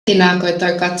Tēnā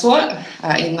koutou katoa,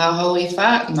 I ngā hau I whā,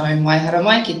 nau mai hara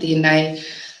mai ki tēnei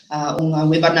o ngā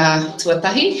webana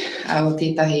tuatahi, o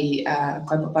tētahi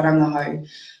Kaupapa Rangahau.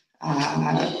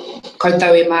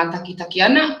 Koutou e mātaki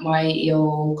ana mai I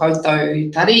o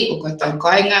koutou tari, o koutou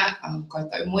kāinga, o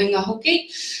koutou moenga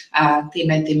hoki,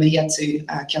 tēnei te mihi atu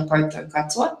kia koutou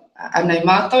katoa. Anei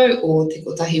mātou o te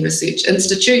Kotahi Research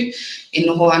Institute, e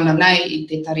noho ana nei I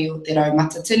te tari o te Rau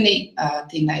Matatini,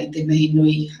 tēnei te mihi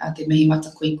nui, te mihi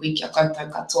matakuikui kia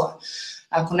koutou katoa.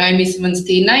 Ko Naomi Simmonds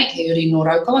tēnei, he uri no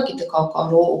raukawa ki te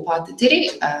kaukaro o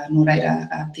Pātitiri, no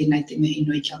reira tēnei te mihi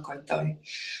nui kia koutou.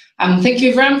 Thank you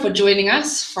everyone for joining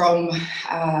us from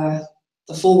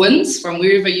the four winds, from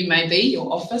wherever you may be,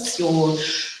 your office, your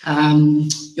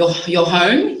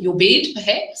home, your bed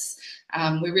perhaps.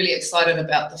 We're really excited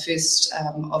about the first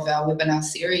of our webinar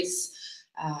series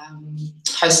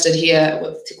hosted here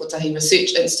with Te Kotahi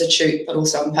Research Institute, but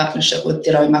also in partnership with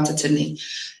Te Rau Matatini.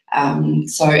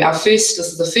 So this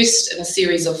is the first in a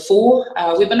series of 4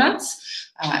 webinars.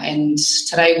 And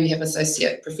today we have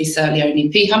Associate Professor Leonie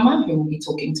Pihama, who will be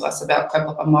talking to us about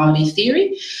Kaupapa Māori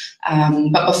theory.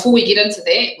 But before we get into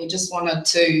that, we just wanted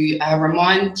to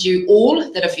remind you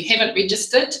all that if you haven't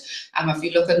registered, if you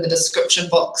look in the description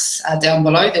box down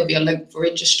below, there'll be a link for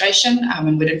registration,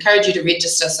 and we'd encourage you to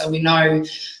register so we know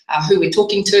who we're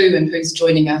talking to and who's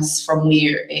joining us from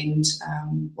where and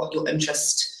what your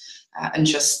interests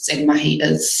and mahi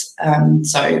is.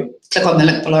 So click on the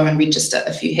link below and register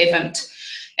if you haven't.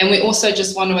 And we also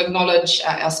just want to acknowledge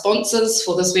our sponsors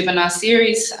for this webinar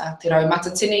series, Te Rau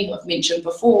Matatini, who I've mentioned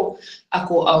before,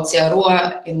 Ako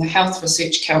Aotearoa, and the Health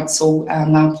Research Council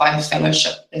Ngā Pai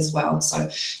Fellowship as well. So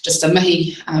just a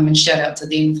mihi and shout out to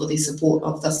them for their support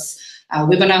of this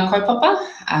webinar kaupapa.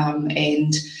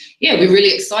 And yeah, we're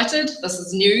really excited. This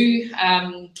is new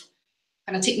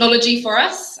kind of technology for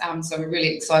us, so we're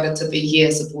really excited to be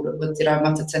here supported with Te Rau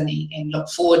Matatini and look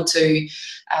forward to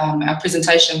our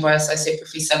presentation by Associate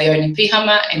Professor Leonie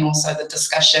Pihama and also the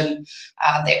discussion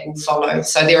that will follow.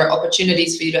 So there are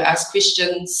opportunities for you to ask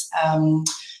questions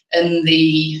in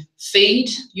the feed,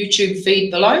 YouTube feed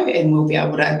below, and we'll be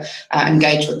able to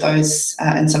engage with those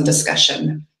in some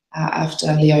discussion after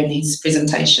Leonie's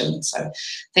presentation. So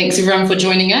thanks everyone for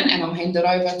joining in, and I'll hand it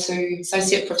over to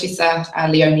Associate Professor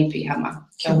Leonie Pihama.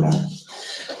 Kia ora.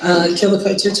 Kia ora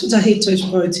koutou, tūtahi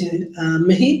tō te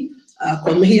mihi,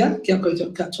 kua mihia, kia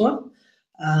koutou katoa.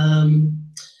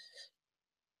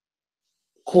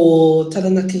 Ko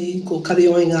taranaki, ko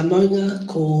karioi ngā maunga,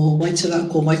 ko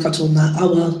waitara, ko Waikato ngā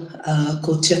awa,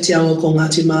 ko tiatiawa ko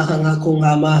Ngāti Māhanga, ko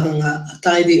ngā māhanga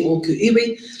tairi o ku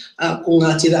iwi, ko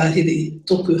Ngāti Rāhiri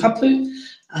tōku hapu,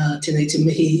 tēnei te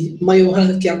mihi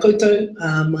maioha kia koutou,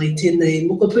 mai tēnei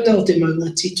mokopuna o te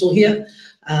maunga titohia,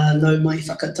 nau mai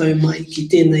whakatau mai ki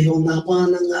tēnei o ngā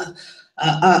wānanga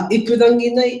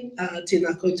ipurangi nei,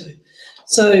 tēnā koutou.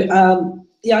 So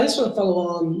yeah, I just want to follow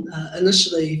on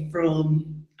initially from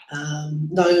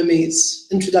Naomi's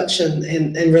introduction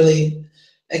and really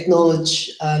acknowledge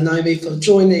Naomi for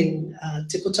joining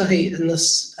Te Kotahi in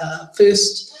this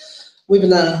first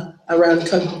webinar around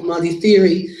Kaupapa Māori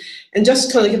theory, and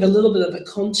just kind of give a little bit of a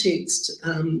context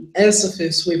as the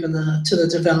first webinar to the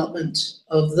development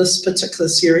of this particular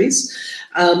series.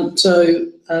 So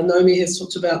Naomi has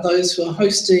talked about those who are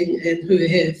hosting and who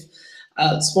have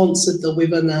sponsored the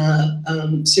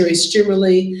webinar series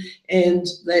generally, and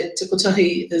that Te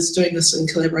Kotahi is doing this in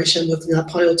collaboration with Ngā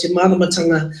Pai o Te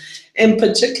Māramatanga, and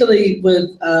particularly with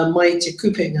Mai Te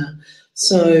Kupenga.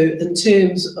 So in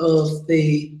terms of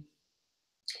the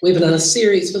webinar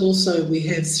series, but also we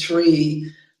have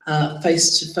 3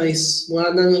 face-to-face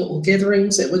wānanga or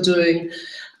gatherings that we're doing.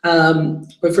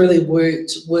 We've really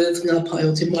worked with Ngā Pai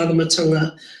o Te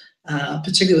Māramatanga,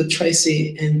 particularly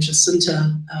Tracy and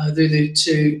Jacinta Ruru,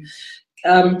 to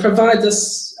provide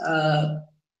this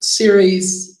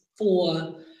series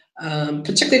for,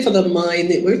 particularly for the MAI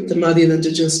network, the Māori and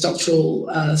Indigenous Doctoral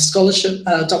Scholarship,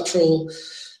 Doctoral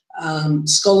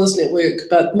Scholars Network,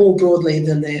 but more broadly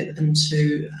than that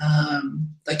into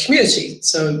the community.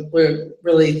 So we're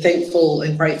really thankful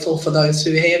and grateful for those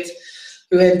who have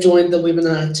joined the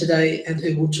webinar today and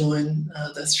who will join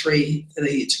the 3 that are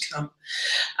yet to come.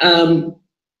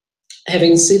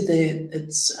 Having said that,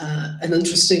 it's an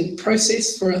interesting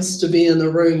process for us to be in a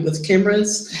room with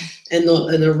cameras and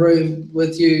not in a room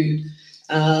with you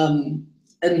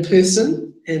in person.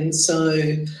 And so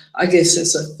I guess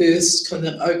as a first kind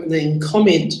of opening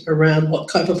comment around what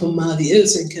Kaupapa Māori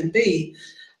is and can be,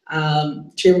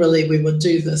 generally we would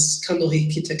do this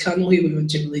kanohi ki te kanohi, we would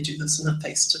generally do this in a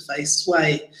face-to-face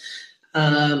way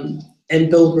and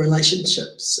build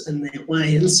relationships in that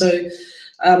way. And so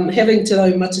having Te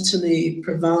Rau Matatini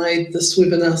provide this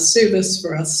webinar service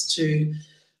for us to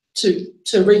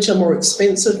reach a more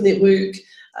expansive network,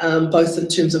 both in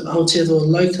terms of Aotearoa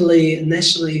locally and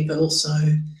nationally, but also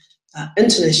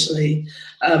internationally,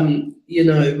 you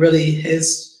know, really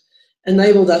has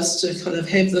enabled us to kind of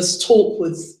have this talk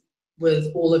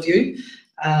with all of you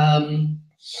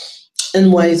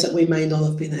in ways that we may not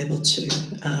have been able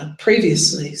to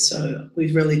previously. So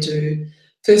we really do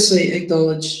firstly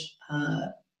acknowledge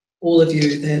all of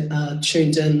you that are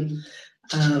tuned in,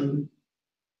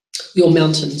 your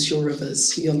mountains, your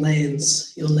rivers, your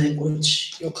lands, your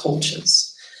language, your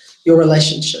cultures, your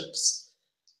relationships,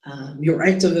 your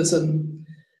activism,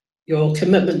 your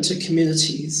commitment to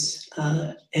communities,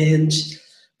 and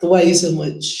the ways in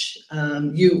which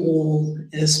you all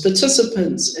as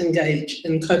participants engage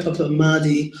in Kaupapa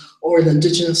Māori or in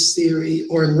Indigenous theory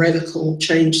or in radical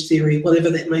change theory, whatever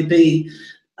that may be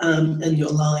in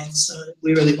your lives. So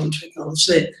we really want to acknowledge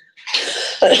that.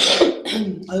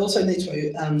 I also need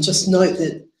to just note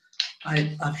that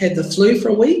I've had the flu for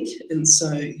a week, and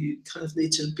so you kind of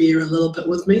need to bear a little bit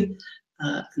with me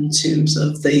in terms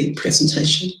of the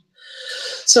presentation.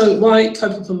 So why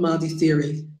Kaupapa Māori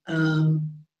theory? Kaupapa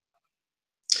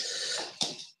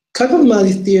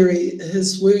Māori theory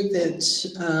is work that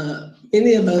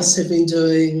many of us have been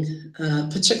doing,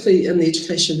 particularly in the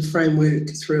education framework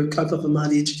through Kaupapa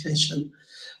Māori education,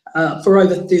 for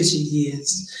over 30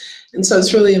 years. And so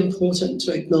it's really important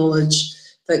to acknowledge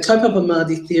that Kaupapa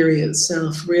Māori theory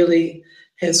itself really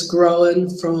has grown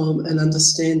from an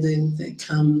understanding that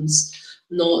comes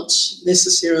not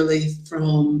necessarily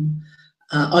from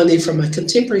only from a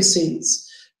contemporary sense,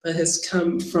 but has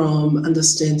come from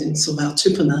understandings of our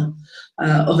tupuna,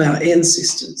 of our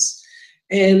ancestors.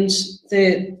 And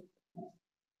that,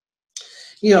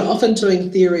 you know, often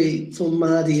doing theory for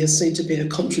Māori is seen to be a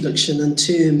contradiction in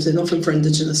terms, and often for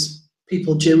Indigenous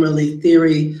people generally,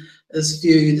 theory is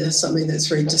viewed as something that's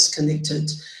very disconnected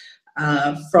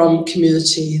from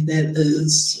community that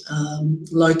is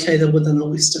located within a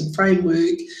Western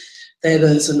framework, that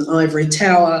is an ivory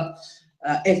tower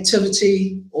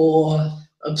activity or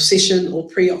obsession or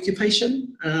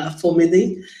preoccupation for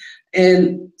many.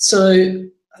 And so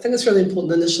I think it's really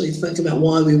important initially to think about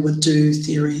why we would do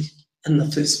theory in the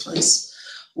first place.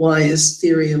 Why is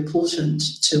theory important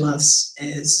to us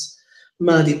as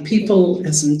Māori people,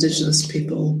 as Indigenous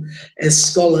people, as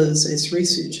scholars, as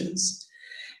researchers?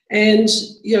 And,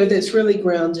 you know, that's really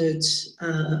grounded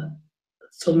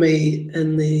for me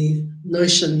in the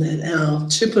notion that our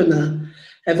tupuna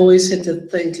have always had to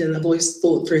think and have always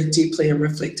thought very deeply and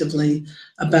reflectively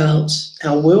about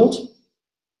our world,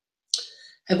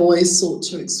 have always sought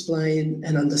to explain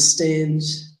and understand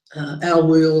our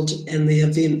world and the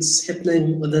events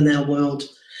happening within our world,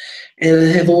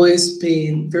 and have always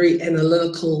been very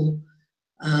analytical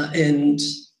and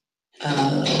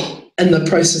in the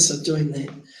process of doing that.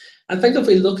 I think if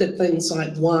we look at things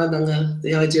like wānanga,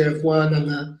 the idea of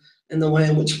wānanga, and the way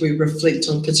in which we reflect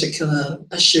on particular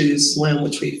issues, the way in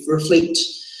which we reflect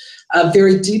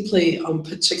very deeply on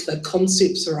particular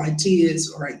concepts or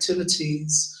ideas or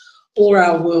activities or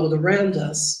our world around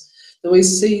us, then we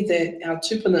see that our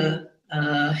tupuna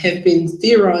have been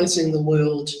theorising the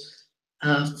world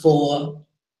for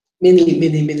many,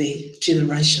 many, many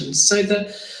generations. So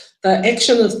the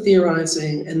action of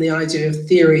theorising and the idea of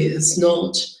theory is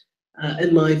not,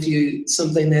 in my view,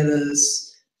 something that is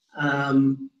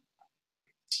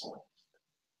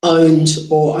owned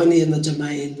or only in the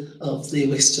domain of the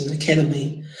Western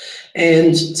Academy.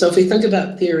 And so if we think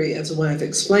about theory as a way of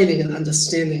explaining and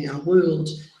understanding our world,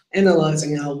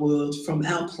 analysing our world from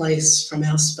our place, from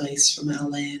our space, from our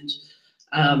land,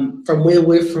 from where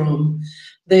we're from,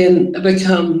 then it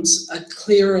becomes a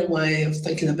clearer way of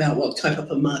thinking about what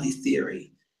Kaupapa Māori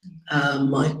theory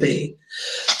might be.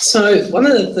 So one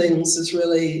of the things is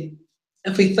really,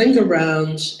 if we think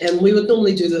around, and we would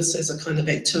normally do this as a kind of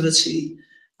activity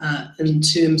in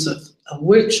terms of a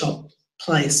workshop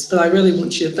place, but I really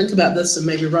want you to think about this and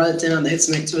maybe write it down as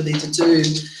an activity to do.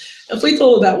 If we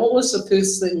thought about what was the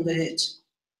first thing that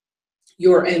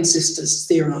your ancestors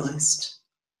theorised,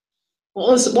 what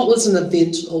was an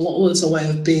event, or what was a way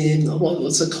of being, or what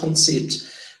was a concept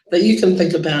that you can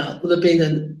think about would have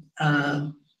been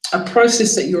a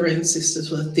process that your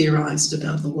ancestors would have theorised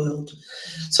about the world.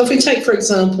 So if we take, for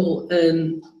example,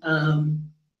 in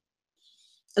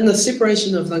the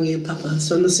separation of Rangi and Papa,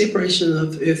 so in the separation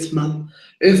of Earth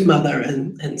Mother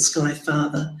and Sky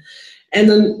Father, and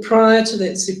then prior to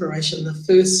that separation, the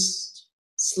first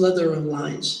slither of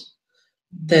light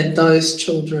that those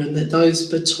children, that those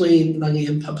between Rangi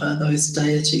and Papa, those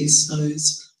deities,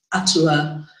 those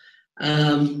atua,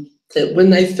 that when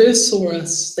they first saw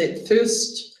us, that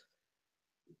first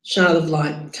shard of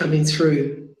light coming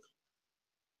through,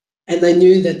 and they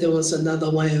knew that there was another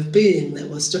way of being that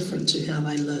was different to how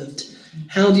they lived.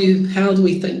 How do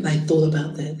we think they thought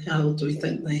about that? How do we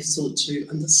think they sought to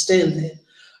understand that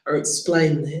or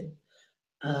explain that?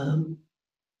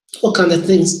 What kind of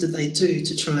things did they do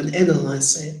to try and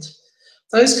analyse that?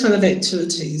 Those kind of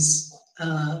activities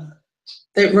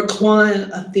that require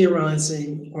a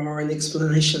theorising or an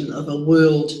explanation of a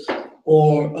world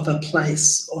or of a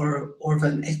place or of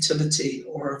an activity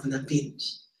or of an event.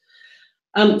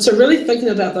 So really thinking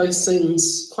about those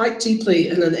things quite deeply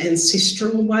in an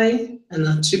ancestral way, in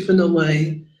a tupuna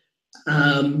way,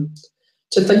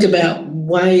 to think about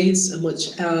ways in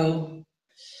which our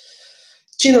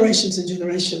generations and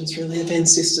generations really of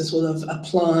ancestors would have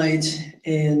applied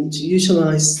and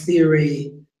utilised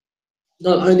theory,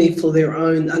 not only for their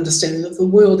own understanding of the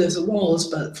world as it was,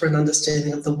 but for an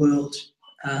understanding of the world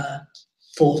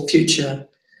for future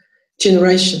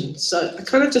generations. So I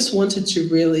kind of just wanted to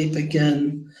really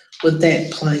begin with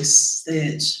that place,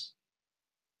 that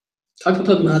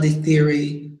Kaupapa Māori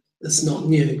theory is not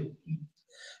new.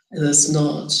 It is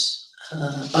not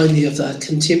only of the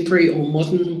contemporary or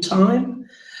modern time,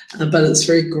 but it's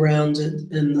very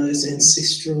grounded in those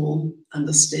ancestral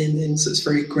understandings. It's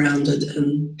very grounded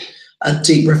in a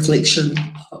deep reflection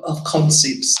of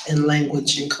concepts and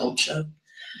language and culture.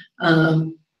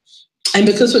 And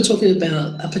because we're talking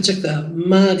about a particular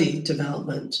Māori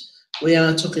development, we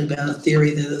are talking about a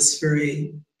theory that is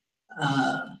very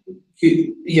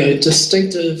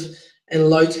distinctive and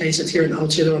located here in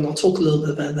Aotearoa, and I'll talk a little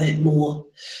bit about that more,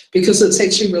 because it's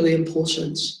actually really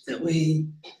important that we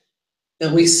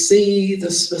see the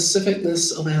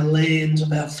specificness of our land,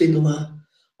 of our whenua,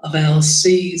 of our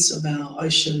seas, of our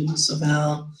oceans, of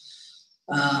our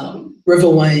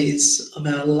riverways, of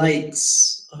our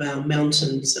lakes, of our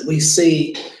mountains, that we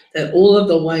see that all of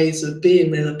the ways of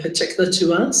being that are particular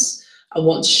to us are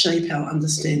what shape our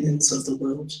understandings of the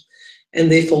world,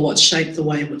 and therefore what shape the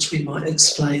way in which we might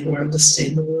explain or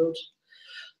understand the world.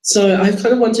 So I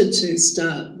kind of wanted to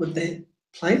start with that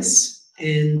place,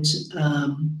 and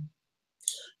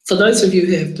for those of you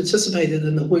who have participated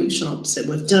in the workshops that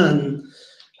we've done,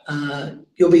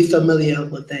 you'll be familiar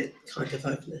with that kind of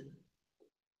opening.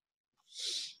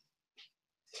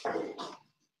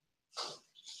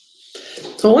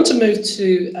 So I want to move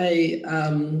to a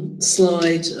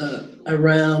slide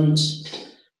around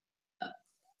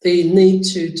the need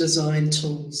to design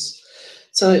tools.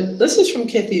 So this is from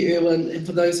Kathy Irwin, and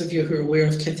for those of you who are aware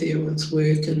of Kathy Irwin's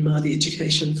work in Māori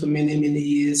education for many, many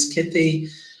years, Kathy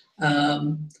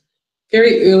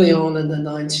very early on in the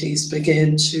 90s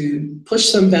began to push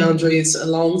some boundaries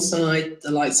alongside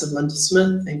the likes of Linda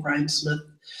Smith and Graham Smith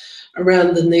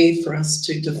around the need for us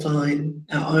to define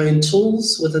our own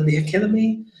tools within the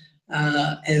academy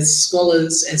as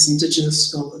scholars, as Indigenous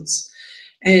scholars.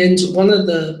 And one of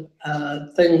the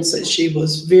things that she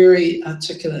was very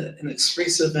articulate and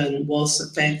expressive in was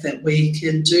the fact that we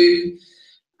can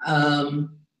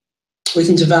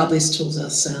develop these tools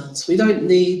ourselves. We don't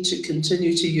need to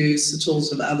continue to use the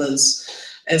tools of others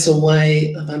as a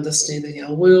way of understanding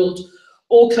our world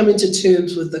or coming to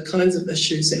terms with the kinds of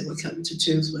issues that we're coming to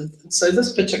terms with. And so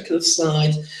this particular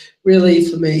slide really,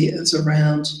 for me, is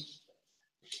around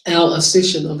our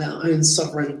assertion of our own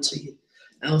sovereignty,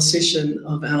 our assertion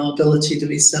of our ability to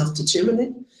be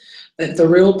self-determining, that the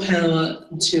real power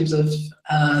in terms of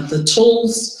the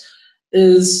tools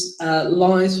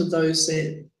lies with those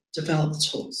that develop the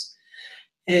tools.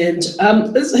 And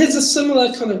this has a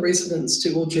similar kind of resonance to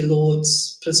Audre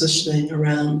Lorde's positioning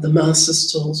around the master's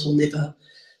tools will never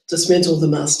dismantle the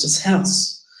master's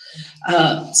house.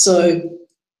 So,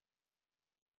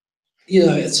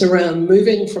 it's around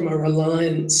moving from a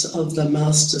reliance of the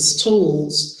master's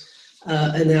tools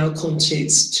in our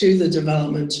context to the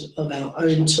development of our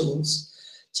own tools,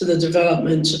 to the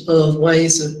development of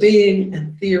ways of being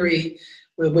and theory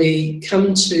where we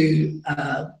come to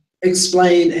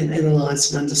explain and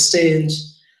analyse and understand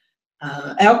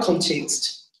our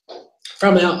context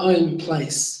from our own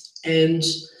place. And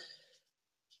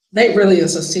that really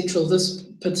is essential.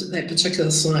 That particular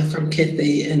slide from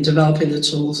Kathy and developing the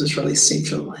tools is really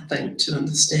central, I think, to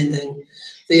understanding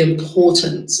the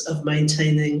importance of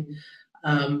maintaining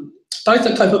both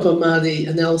the Kaupapa Māori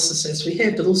analysis as we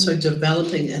have, but also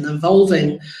developing and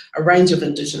evolving a range of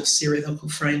Indigenous theoretical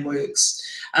frameworks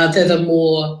that are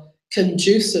more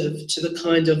conducive to the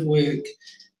kind of work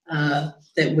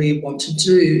that we want to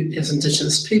do as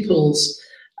Indigenous peoples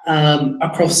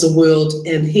across the world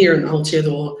and here in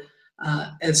Aotearoa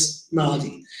as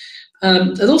Māori.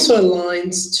 It also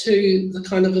aligns to the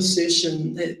kind of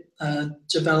assertion that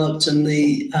developed in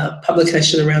the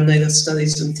publication around Native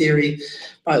Studies and Theory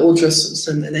by Audra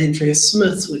Simpson and Andrea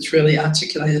Smith, which really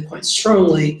articulated quite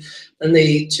strongly the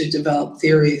need to develop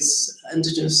theories,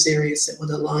 Indigenous theories that would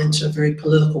align to a very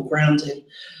political grounding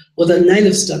within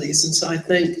Native studies. And so I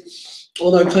think,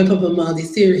 although Kaupapa Māori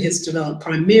theory has developed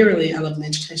primarily out of an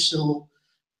educational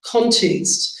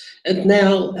context, it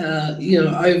now,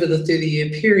 over the 30-year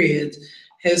period,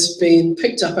 has been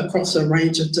picked up across a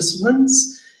range of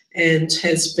disciplines and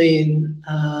has been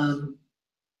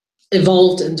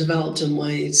evolved and developed in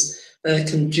ways that are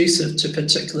conducive to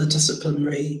particular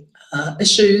disciplinary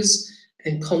issues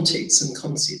and contexts and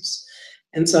concepts.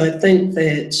 And so I think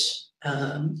that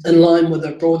in line with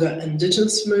a broader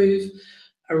Indigenous move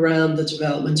around the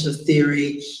development of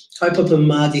theory, Kaupapa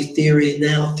Māori theory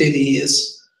now 30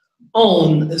 years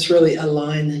on is really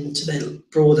aligning to that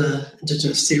broader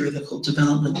Indigenous theoretical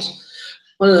development.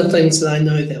 One of the things that I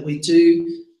know that we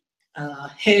do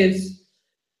have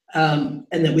and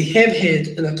that we have had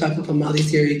in a Kaupapa Māori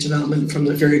theory development from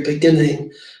the very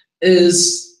beginning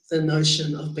is the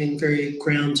notion of being very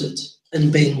grounded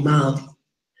in being Māori.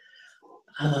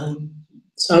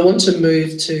 So I want to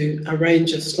move to a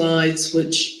range of slides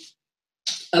which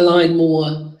align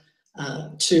more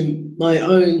to my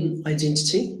own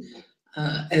identity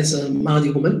as a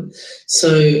Māori woman.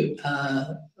 So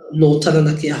no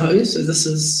Taranaki Ahau, so this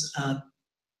is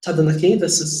Taranaki,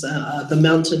 this is the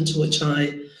mountain to which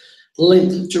I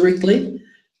link directly.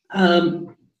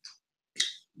 And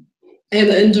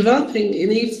in developing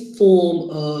any form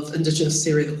of Indigenous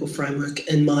theoretical framework,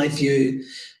 in my view,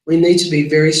 we need to be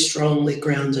very strongly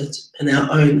grounded in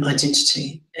our own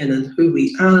identity and in who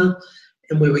we are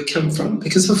and where we come from.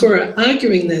 Because if we're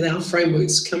arguing that our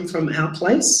frameworks come from our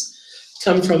place,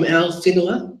 come from our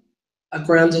whenua, are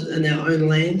grounded in our own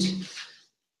land,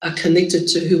 are connected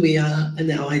to who we are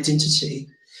and our identity,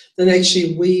 then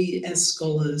actually we as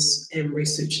scholars and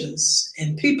researchers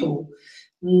and people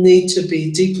need to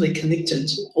be deeply connected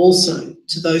also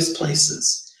to those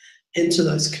places and to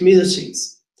those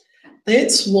communities.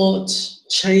 That's what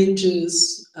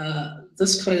changes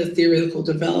this kind of theoretical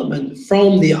development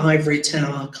from the ivory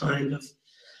tower kind of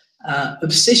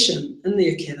obsession in the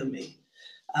academy,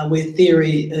 where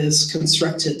theory is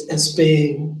constructed as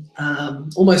being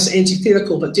almost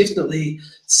antithetical, but definitely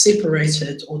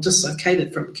separated or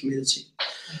dislocated from community.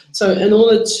 So in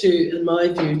order to, in my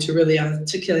view, to really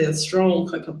articulate a strong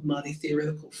Kaupapa Māori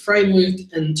theoretical framework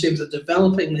in terms of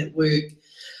developing that work,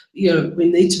 we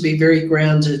need to be very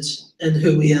grounded in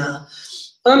who we are.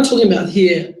 What I'm talking about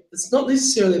here, it's not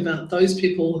necessarily about those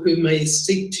people who may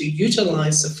seek to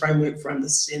utilize the framework for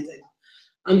understanding.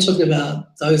 I'm talking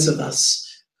about those of us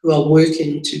who are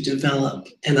working to develop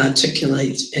and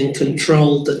articulate and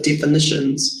control the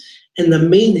definitions and the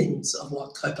meanings of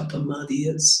what Kaupapa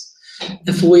Māori is.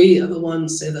 If we are the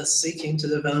ones that are seeking to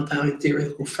develop our own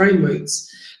theoretical frameworks,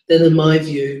 then in my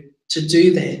view, to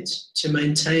do that, to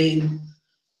maintain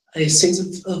a sense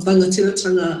of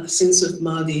rangatiratanga, a sense of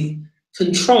Māori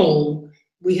control,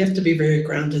 we have to be very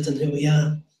grounded in who we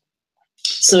are.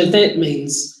 So that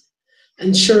means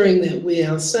ensuring that we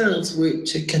ourselves work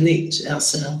to connect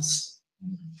ourselves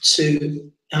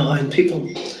to our own people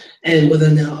and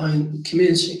within our own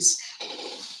communities.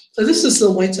 So this is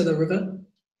the Waikato River,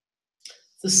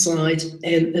 this slide,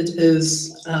 and it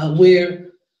is where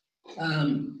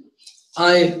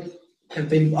I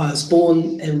was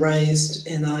born and raised,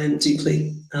 and I am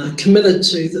deeply committed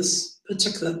to this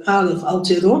particular part of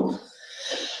Aotearoa.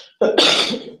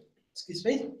 Excuse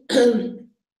me. And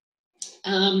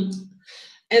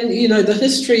the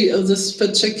history of this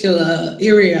particular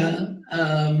area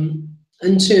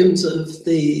in terms of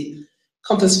the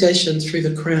confiscation through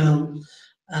the Crown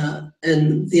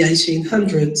in the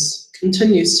 1800s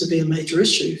continues to be a major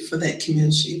issue for that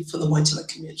community, for the Waitara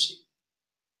community.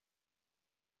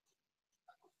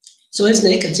 So as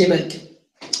an academic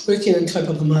working in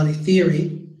Kaupapa Māori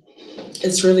theory,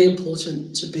 it's really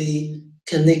important to be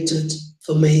connected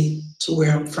for me to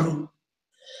where I'm from.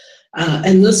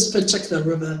 And this particular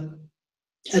river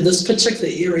and this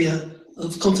particular area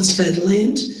of confiscated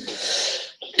land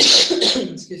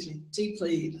excuse me,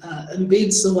 deeply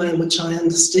embeds the way in which I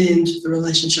understand the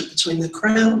relationship between the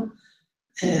Crown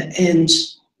and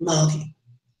Māori.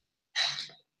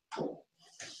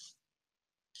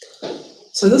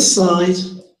 So this slide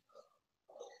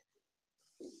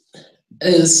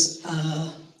is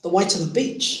the Waitara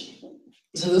Beach.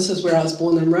 So this is where I was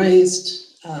born and raised,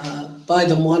 by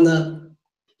the moana.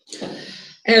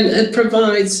 And it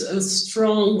provides a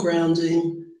strong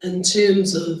grounding in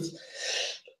terms of,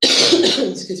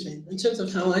 excuse me, in terms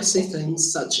of how I see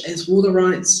things such as water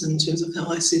rights, in terms of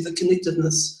how I see the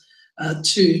connectedness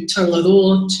to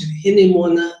Tangaroa, to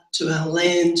Hinemona, to our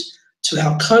land, to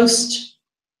our coast.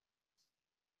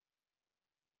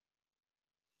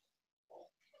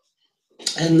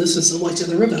 And this is the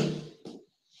Waikato River.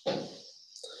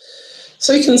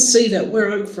 So you can see that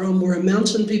where I'm from, we're a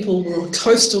mountain people, we're a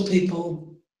coastal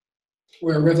people,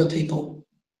 we're a river people.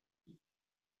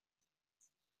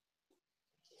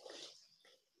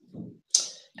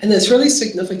 And that's really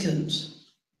significant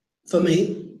for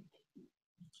me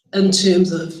in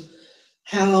terms of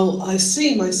how I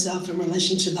see myself in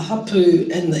relation to the hapu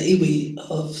and the iwi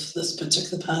of this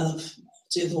particular part of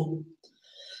Aotearoa.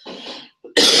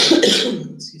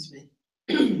 Excuse me.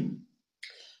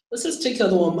 This is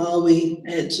Tikanga Rangahau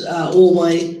at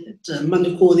Orway, at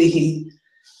Manukorihi.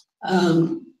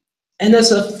 And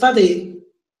as a whare,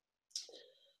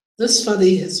 this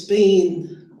whare has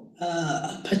been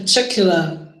a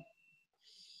particular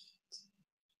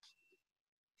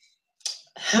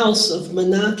house of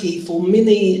manaki for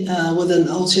many within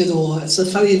Aotearoa. It's a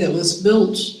whare that was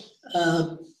built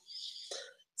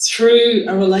through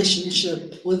a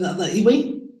relationship with other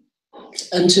iwi,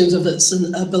 in terms of its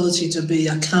ability to be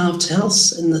a carved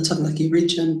house in the Taranaki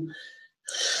region.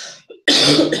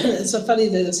 It's a whare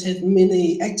that has had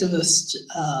many activist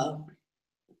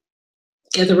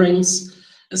gatherings.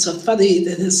 It's a whare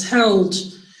that has held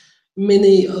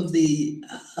many of the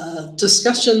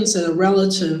discussions that are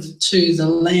relative to the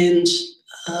land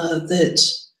that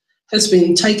has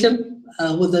been taken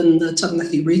within the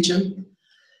Taranaki region.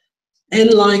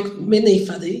 And like many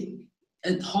whare,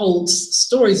 it holds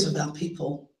stories of our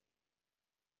people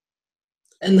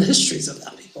and the histories of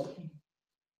our people.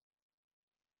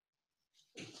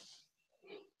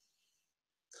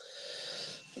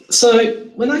 So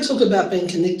when I talk about being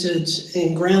connected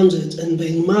and grounded and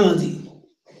being Māori,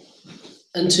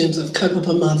 in terms of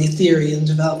Kaupapa Māori theory and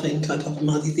developing Kaupapa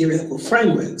Māori theoretical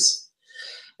frameworks,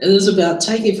 it is about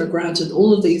taking for granted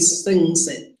all of these things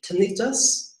that connect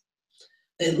us,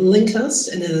 that link us,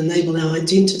 and that enable our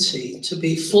identity to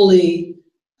be fully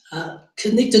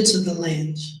connected to the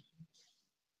land.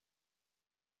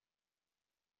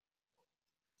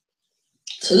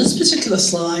 So this particular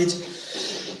slide,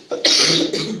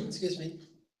 excuse me,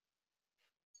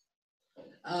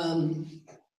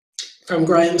 from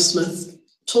Graham Smith,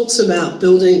 talks about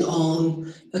building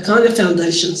on the kind of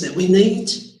foundations that we need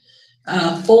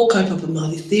for Kaupapa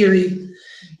Māori theory,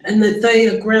 and that they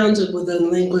are grounded within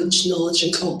language, knowledge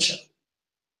and culture.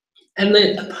 And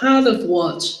that a part of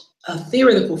what a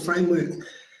theoretical framework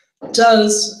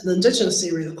does, an Indigenous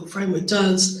theoretical framework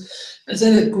does, is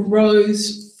that it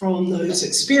grows from those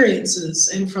experiences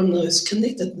and from those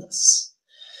connectedness,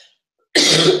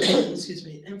 excuse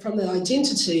me, and from that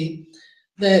identity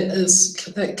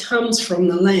that comes from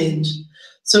the land.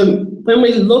 So when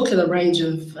we look at a range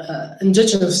of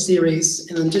Indigenous theories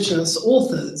and Indigenous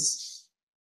authors,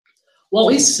 what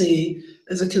we see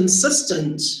is a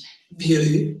consistent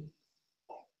view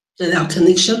that our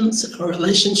connections, our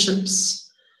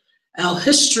relationships, our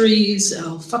histories,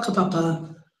 our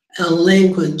whakapapa, our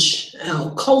language,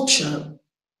 our culture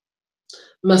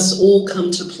must all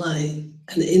come to play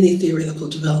in any theoretical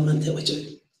development that we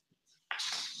do.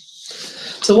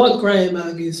 So what Graham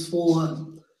argues for,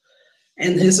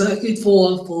 and has argued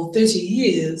for 30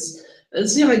 years,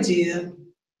 is the idea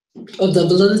of the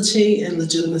validity and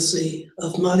legitimacy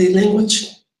of Māori language,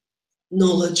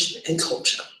 knowledge and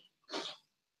culture.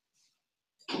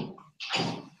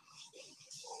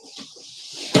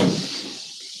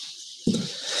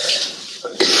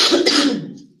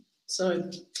 So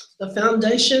the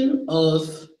foundation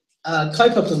of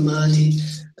Kaupapa Māori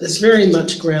is very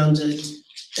much grounded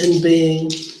in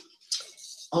being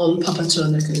on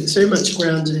Papatūānuku. It's very much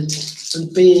grounded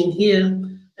in being here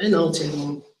in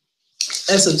Aotearoa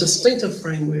as a distinctive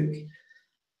framework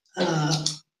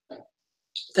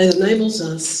that enables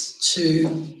us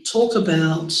to talk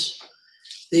about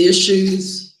the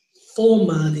issues for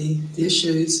Māori, the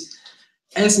issues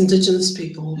as Indigenous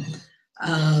people,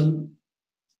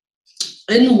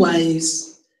 in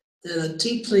ways that are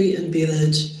deeply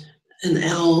embedded in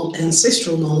our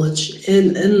ancestral knowledge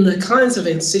and in the kinds of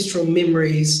ancestral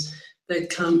memories that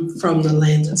come from the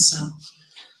land itself.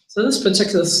 So this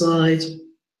particular slide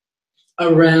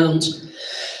around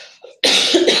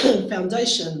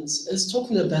foundations is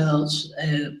talking about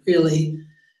really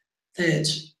that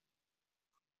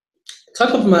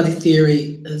Kaupapa Māori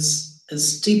theory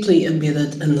is deeply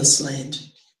embedded in this land.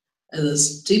 It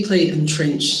is deeply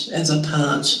entrenched as a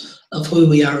part of who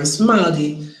we are as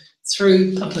Māori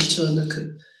through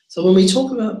Papatūānuku. So when we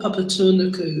talk about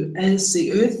Papatūānuku as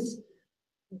the earth,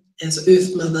 as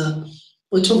Earth Mother,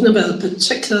 we're talking about a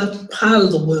particular part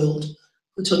of the world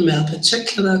We're talking about a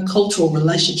particular cultural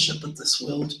relationship with this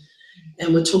world.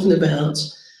 And we're talking about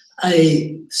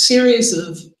a series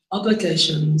of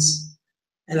obligations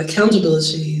and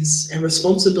accountabilities and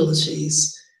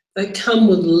responsibilities that come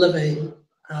with living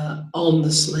on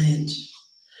this land.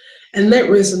 And that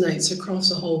resonates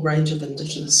across a whole range of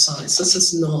Indigenous sites. This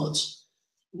is not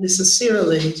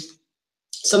necessarily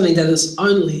something that is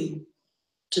only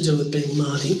to do with being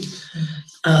Māori,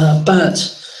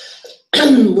 but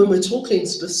when we're talking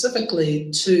specifically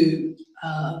to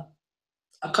a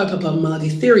Kaupapa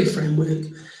Māori theory framework,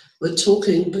 we're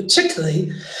talking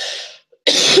particularly,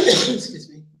 excuse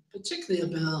me, particularly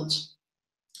about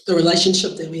the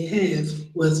relationship that we have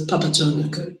with Papa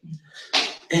Tūnuku,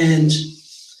 and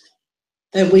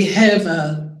that we have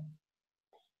a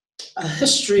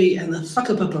history and a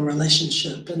whakapapa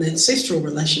relationship, an ancestral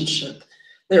relationship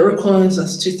that requires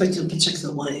us to think in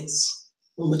particular ways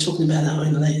when we're talking about our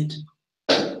own land.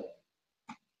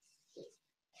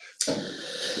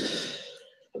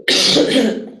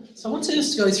 So I want to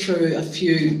just go through a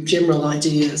few general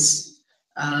ideas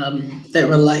that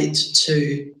relate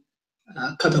to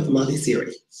Kaupapa Māori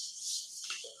theory.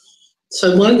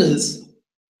 So one is,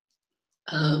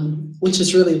 which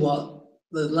is really what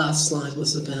the last slide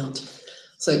was about.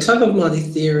 So Kaupapa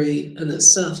Māori theory in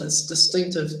itself is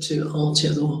distinctive to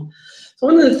Aotearoa. So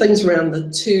one of the things around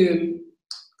the term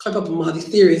Kaupapa Māori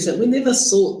theory is that we never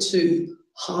sought to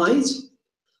hide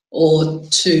or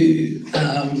to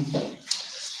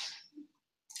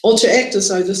act as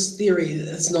though this theory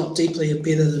is not deeply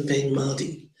embedded in being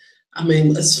Māori. I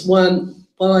mean, it's what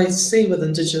I see with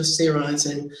Indigenous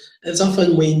theorising is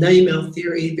often we name our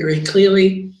theory very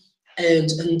clearly, and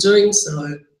in doing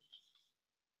so,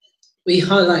 we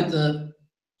highlight the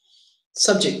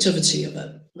subjectivity of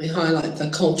it. We highlight the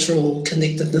cultural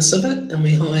connectedness of it, and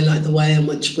we highlight the way in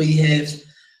which we have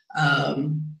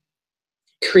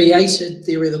created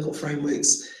theoretical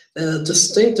frameworks that are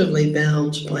distinctively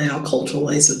bound by our cultural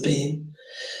ways of being.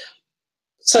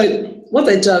 So what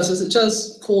that does is it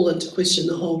does call into question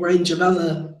a whole range of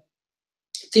other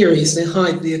theories that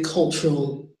hide their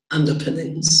cultural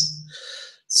underpinnings.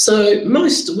 So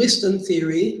most Western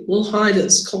theory will hide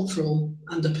its cultural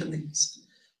underpinnings.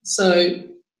 So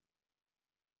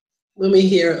when we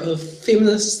hear of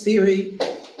feminist theory,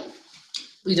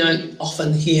 we don't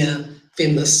often hear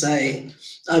feminists say,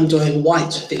 I'm doing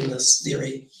white feminist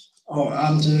theory, or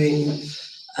I'm doing,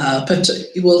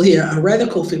 you will hear a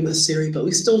radical feminist theory, but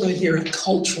we still don't hear a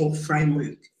cultural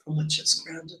framework from which it's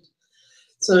grounded.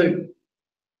 So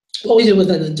what we do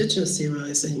within Indigenous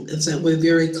theorising is that we're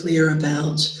very clear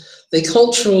about the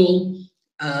cultural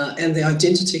and the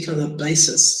identity kind of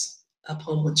basis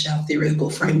upon which our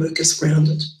theoretical framework is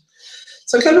grounded.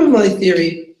 So Kaupapa Māori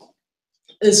theory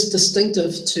is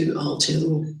distinctive to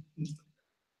Aotearoa,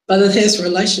 but it has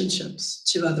relationships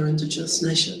to other Indigenous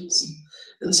nations.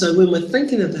 And so when we're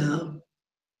thinking about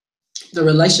the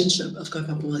relationship of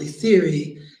Kaupapa Māori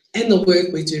theory and the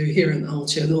work we do here in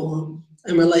Aotearoa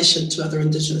in relation to other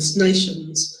Indigenous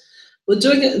nations, we're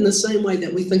doing it in the same way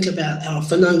that we think about our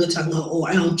whanaungatanga or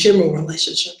our general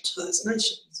relationship to those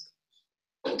nations.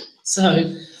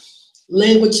 So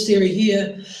language theory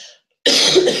here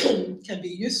can be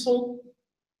useful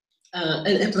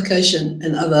in application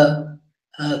in other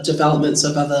developments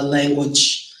of other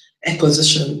language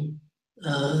acquisition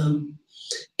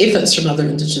efforts from other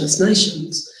Indigenous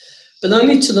nations, but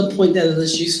only to the point that it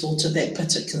is useful to that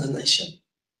particular nation.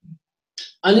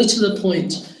 Only to the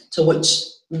point to which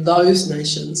those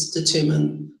nations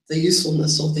determine the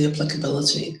usefulness or the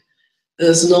applicability. It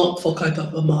is not for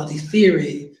Kaupapa Māori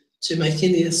theory to make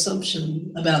any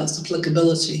assumption about its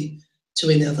applicability to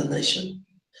any other nation.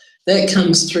 That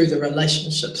comes through the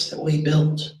relationships that we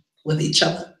build with each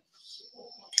other.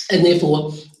 And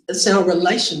therefore, it's our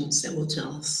relations that will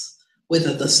tell us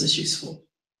whether this is useful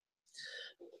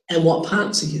and what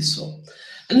parts are useful.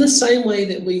 In the same way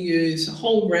that we use a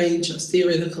whole range of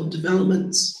theoretical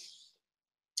developments,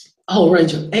 a whole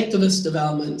range of activist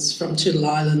developments from Turtle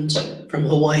Island, from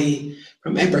Hawaii,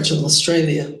 from Aboriginal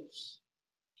Australia,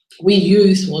 we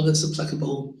use what is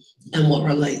applicable and what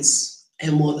relates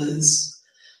and what is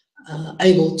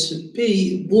able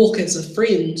to walk as a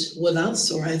friend with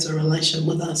us or as a relation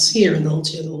with us here in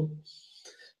Aotearoa.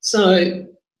 So,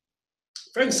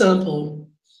 for example,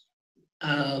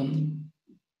 the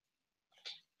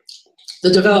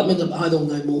development of Idle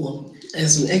No More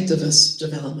as an activist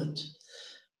development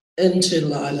in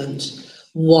Turtle Island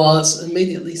was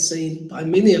immediately seen by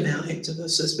many of our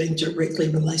activists as being directly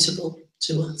relatable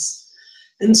to us.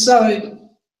 And so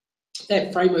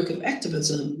that framework of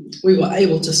activism, we were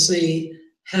able to see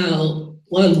how,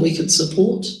 one, we could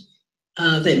support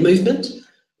that movement,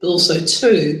 but also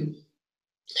two,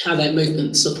 how that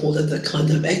movement supported the kind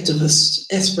of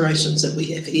activist aspirations that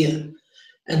we have here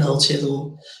in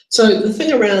Aotearoa. So the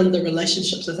thing around the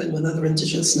relationships, I think, with other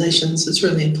Indigenous nations is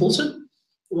really important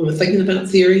when we're thinking about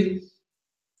theory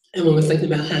and when we're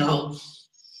thinking about how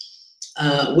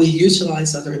we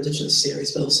utilise other Indigenous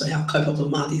theories, but also how Kaupapa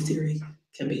Māori theory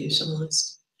can be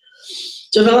utilised.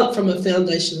 Developed from a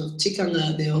foundation of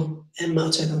tikanga reo and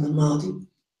mātauranga Māori.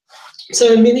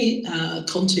 So in many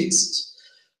contexts,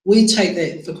 we take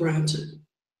that for granted.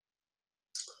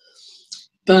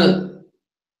 But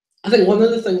I think one of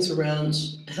the things around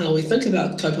how we think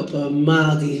about Kaupapa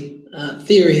Māori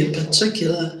theory in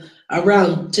particular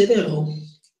around te reo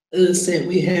is that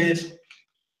we have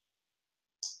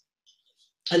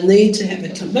a need to have a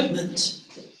commitment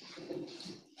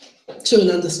to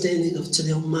an understanding of te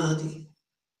reo Māori.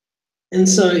 And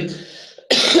so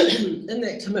in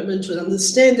that commitment to an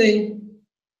understanding,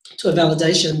 to a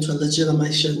validation, to a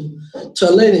legitimation, to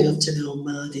a learning of te reo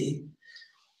Māori,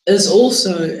 is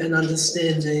also an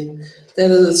understanding that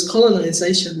it is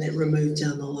colonisation that removed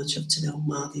our knowledge of te reo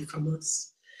Māori from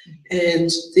us. And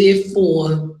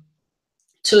therefore,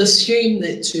 to assume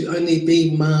that to only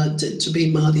be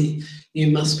Māori,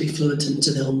 you must be fluent in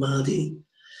te reo Māori,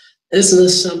 is an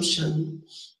assumption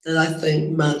that I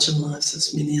think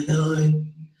marginalises many of our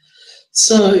own.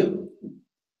 So,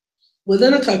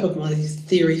 within a Kaupapa Māori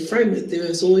theory framework, there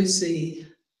is always the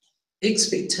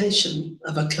expectation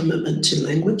of a commitment to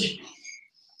language.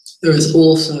 There is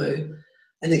also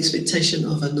an expectation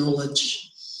of a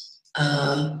knowledge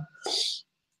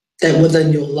that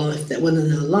within your life, that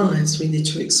within our lives, we need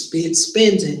to be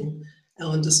expanding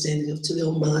our understanding of te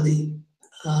reo Māori,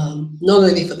 not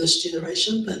only for this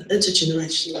generation, but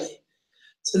intergenerationally.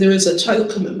 So there is a total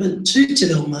commitment to te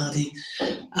reo Māori,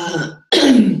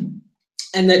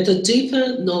 and that the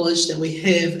deeper knowledge that we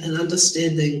have in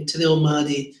understanding te reo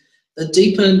Māori, the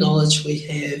deeper knowledge we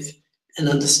have in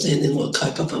understanding what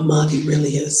Kaupapa Māori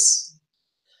really is.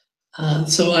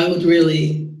 So I would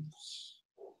really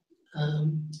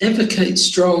advocate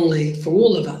strongly for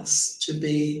all of us to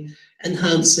be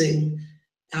enhancing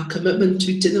our commitment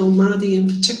to te reo Māori in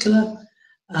particular,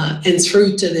 and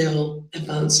through te reo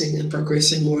advancing and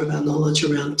progressing more of our knowledge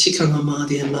around tikanga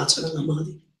Māori and mātauranga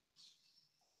Māori.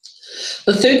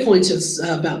 The third point is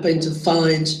about being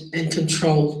defined and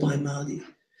controlled by Māori.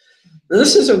 Now,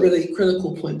 this is a really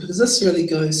critical point because this really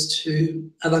goes to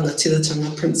a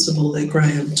rangatiratanga principle that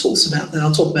Graham talks about, that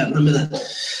I'll talk about in a minute.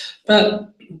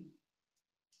 But,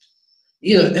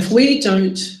 you know, if we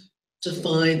don't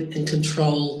define and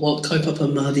control what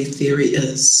Kaupapa Māori theory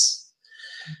is,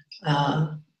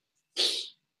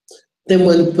 then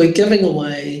we're giving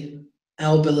away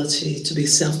our ability to be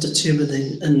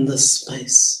self-determining in this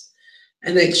space.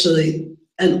 And actually,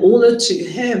 in order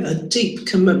to have a deep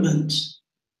commitment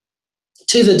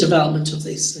to the development of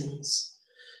these things,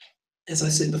 as I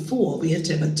said before, we have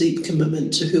to have a deep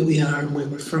commitment to who we are and where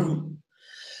we're from.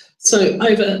 So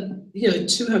over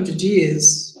 200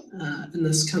 years in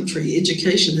this country,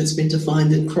 education has been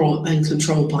defined and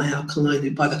controlled by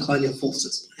the colonial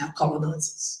forces, our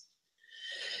colonisers.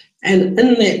 And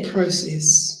in that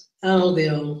process, our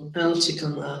reo, our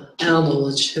tikanga, our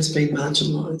knowledge has been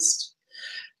marginalised.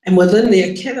 And within the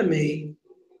academy,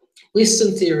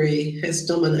 Western theory has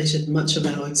dominated much of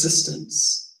our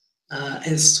existence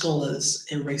as scholars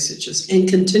and researchers, and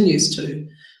continues to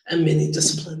in many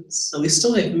disciplines. So we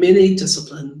still have many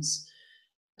disciplines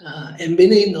and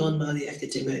many non-Māori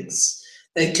academics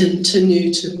that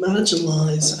continue to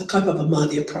marginalise a Kaupapa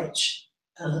Māori approach,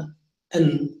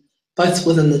 both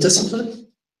within the discipline,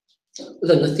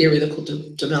 within the theoretical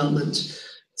development,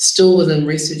 still within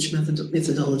research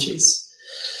methodologies.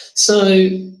 So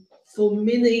for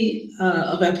many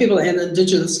of our people and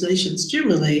Indigenous nations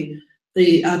generally,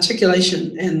 the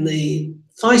articulation and the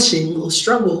fighting or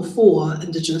struggle for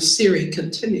Indigenous theory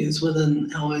continues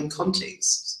within our own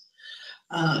context.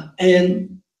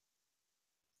 And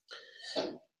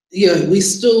we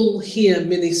still hear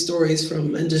many stories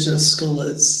from Indigenous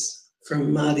scholars,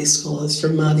 from Māori scholars,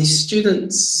 from Māori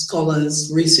students, scholars,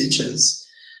 researchers,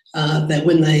 that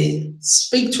when they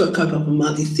speak to a Kaupapa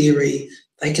Māori theory,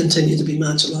 they continue to be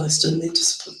marginalised in their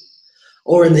discipline,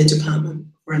 or in their department,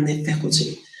 or in their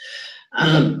faculty.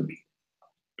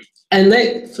 And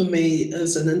that, for me,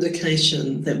 is an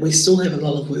indication that we still have a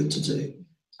lot of work to do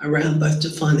around both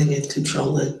defining and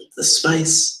controlling the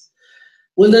space.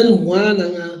 Within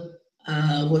wānanga,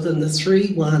 within the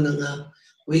three wānanga,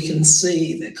 we can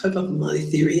see that Kaupapa Māori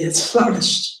theory has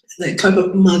flourished, that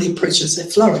Kaupapa Māori approaches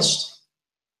have flourished,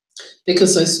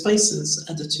 because those spaces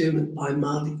are determined by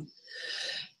Māori.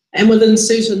 And within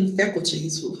certain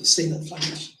faculties, we've seen it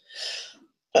flourish.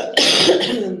 But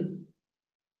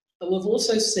we've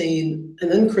also seen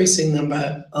an increasing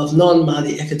number of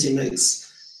non-Māori academics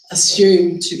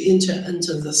assumed to enter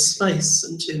into this space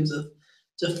in terms of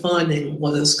defining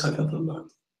what is kaupapa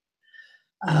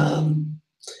Māori.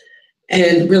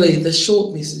 And really the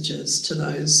short messages to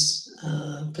those,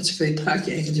 particularly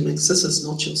Pākehā academics, this is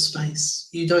not your space.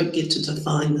 You don't get to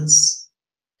define this.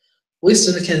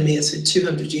 Western Academy has had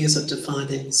 200 years of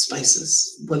defining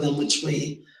spaces within which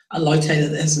we are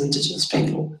located as Indigenous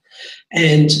people.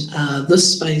 And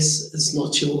this space is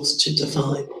not yours to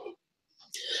define.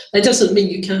 That doesn't mean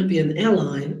you can't be an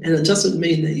ally, and it doesn't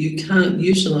mean that you can't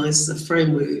utilise the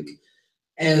framework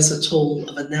as a tool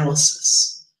of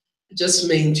analysis. It just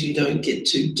means you don't get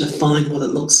to define what it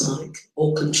looks like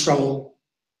or control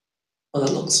what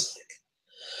it looks like.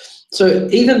 So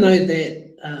even though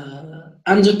that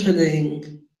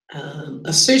underpinning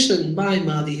assertion by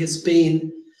Māori has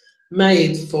been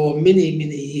made for many,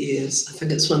 many years, I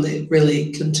think it's one that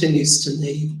really continues to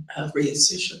need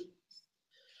reassertion.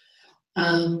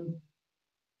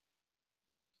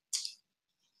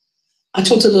 I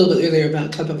talked a little bit earlier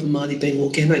about kaupapa Māori being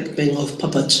organic, being of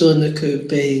papa tuanuku,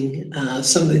 being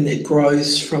something that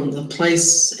grows from the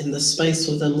place and the space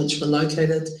within which we're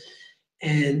located,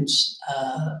 and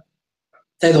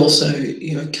that also,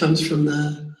 comes from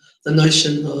the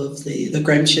notion of the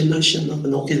Gramscian notion of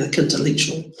an organic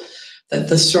intellectual, that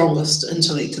the strongest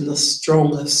intellect and the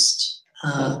strongest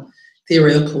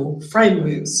theoretical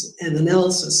frameworks and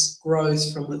analysis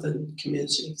grows from within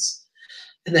communities,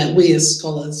 and that we as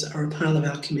scholars are a part of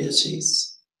our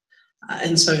communities.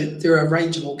 And so there are a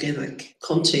range of organic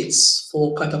contexts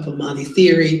for kaupapa Māori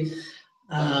theory,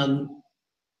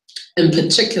 in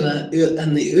particular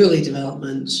in the early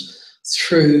development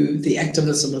through the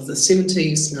activism of the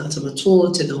 70s, Ngāta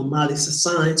Matoa, Te Reo Māori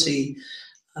Society,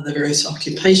 the various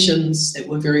occupations that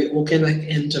were very organic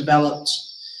and developed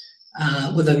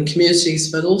within communities,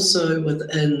 but also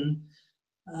within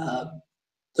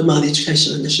the Māori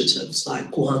education initiatives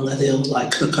like Kohanga Reo,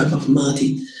 like Kaupapa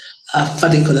Māori,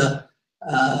 Wharikura,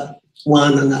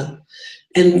 Wānanga,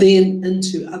 and then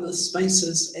into other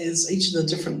spaces as each of the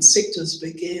different sectors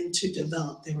began to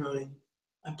develop their own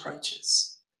approaches.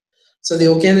 So the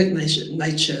organic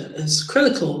nature is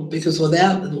critical, because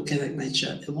without an organic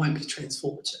nature, it won't be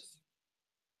transformative.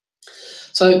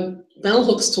 So Bell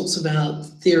Hooks talks about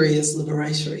theory as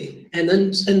liberatory, and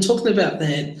in talking about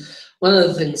that, one of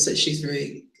the things that she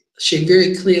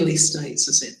very clearly states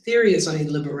is that theory is only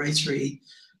liberatory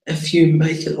if you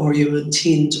make it, or you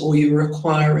intend, or you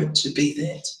require it to be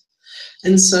that.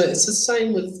 And so it's the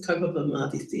same with kaupapa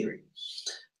Māori theory.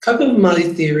 Kaupapa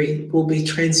Māori theory will be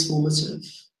transformative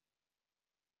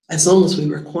as long as we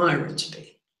require it to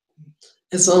be,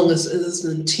 as long as it is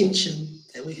an intention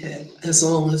that we have, as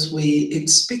long as we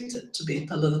expect it to be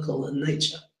political in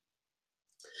nature.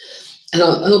 And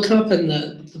it'll come up in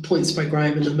the points by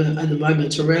Graham in a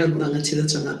moment around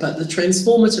rangatiratanga, but the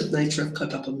transformative nature of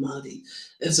kaupapa Māori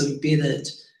is embedded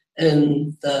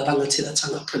in the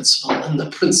rangatiratanga principle, and the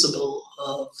principle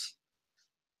of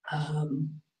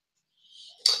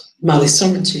Māori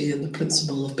sovereignty, and the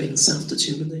principle of being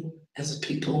self-determining as a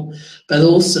people, but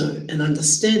also an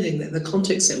understanding that the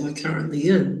context that we're currently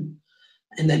in,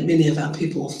 and that many of our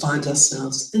people find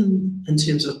ourselves in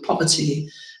terms of poverty,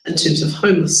 in terms of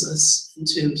homelessness, in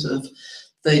terms of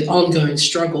the ongoing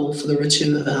struggle for the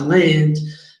return of our land,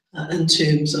 in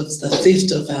terms of the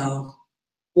theft of our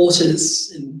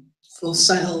waters and for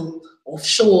sale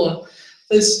offshore.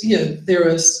 There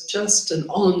is just an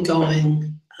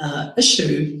ongoing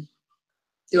issue.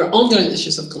 There are ongoing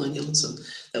issues of colonialism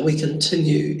that we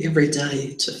continue every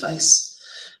day to face.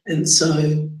 And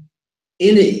so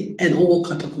any and all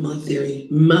kaupapa Māori theory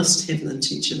must have an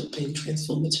intention of being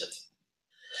transformative.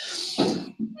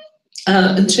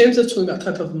 In terms of talking about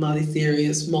kaupapa Māori theory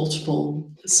as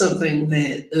multiple, something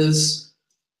that is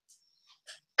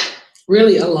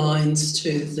really aligns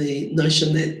to the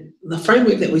notion that the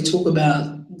framework that we talk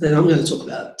about, that I'm going to talk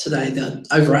about today, the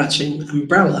overarching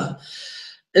umbrella,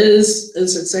 is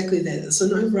exactly that. It's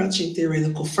an overarching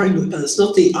theoretical framework, but it's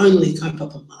not the only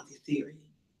kaupapa Māori theory.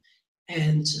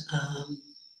 And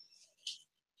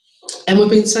we've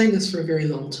been saying this for a very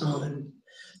long time.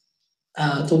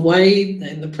 The way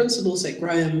and the principles that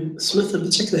Graham Smith in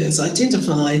particular has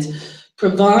identified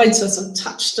provides us a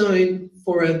touchstone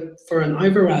for an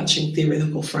overarching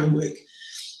theoretical framework,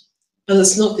 but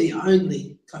it's not the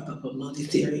only kaupapa Māori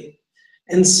theory.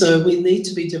 And so we need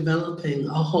to be developing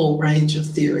a whole range of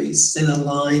theories that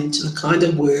align to the kind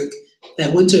of work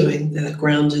that we're doing, that are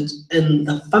grounded in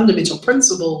the fundamental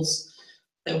principles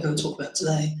that we're going to talk about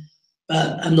today,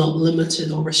 but are not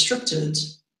limited or restricted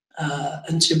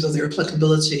in terms of their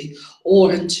applicability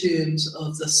or in terms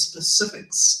of the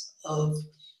specifics of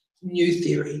new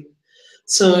theory.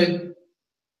 So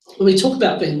when we talk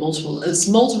about being multiple, it's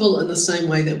multiple in the same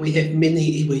way that we have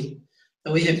many iwi,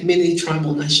 that we have many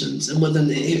tribal nations, and within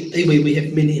the iwi we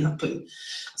have many hapu.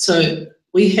 So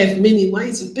we have many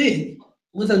ways of being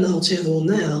within Aotearoa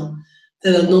now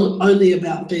that are not only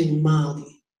about being Māori,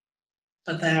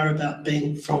 but they are about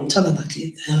being from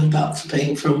Taranaki, they are about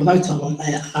being from Waikato,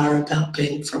 they are about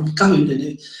being from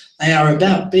Kahungunu, they are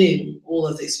about being all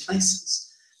of these places.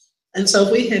 And so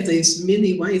if we have these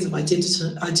many ways of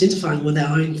identifying with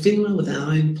our own whenua, with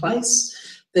our own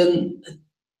place, then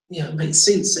it makes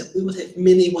sense that we would have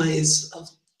many ways of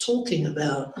talking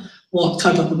about what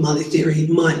Kaupapa Māori theory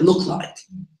might look like,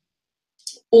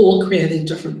 or creating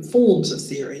different forms of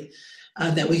theory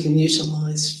that we can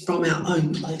utilise from our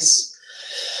own place.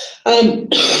 And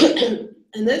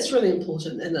that's really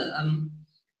important in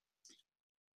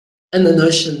the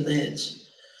notion that,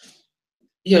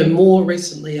 more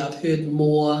recently I've heard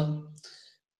more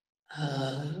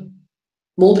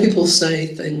people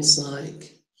say things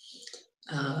like,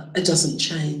 it doesn't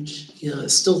change,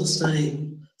 it's still the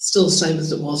same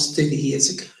as it was 30 years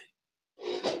ago.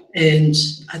 And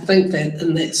I think that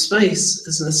in that space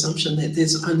is an assumption that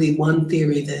there's only one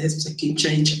theory that has to keep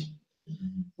changing,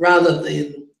 rather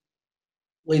than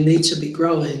we need to be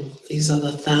growing these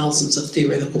other thousands of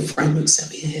theoretical frameworks that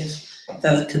we have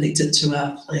that are connected to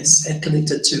our place, that are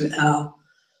connected to our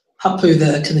hapu,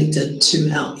 that are connected to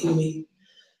our iwi.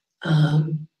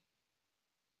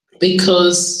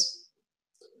 Because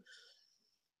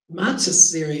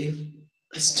Marxist theory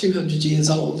is 200 years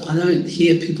old. I don't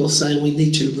hear people saying we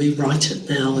need to rewrite it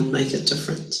now and make it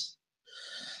different.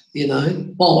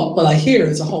 Well, what I hear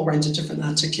is a whole range of different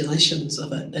articulations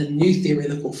of it and new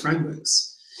theoretical frameworks.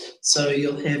 So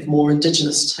you'll have more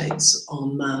Indigenous takes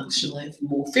on Marx, you'll have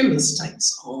more feminist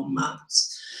takes on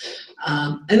Marx.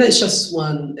 And that's just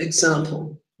one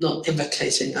example, not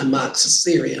advocating a Marxist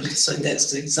theory. I'm just saying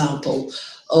that's an example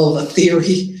of a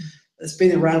theory that's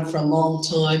been around for a long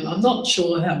time. I'm not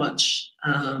sure how much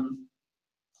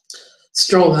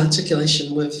strong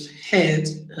articulation we've had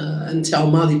in Te Ao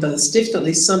Māori, but it's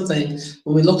definitely something,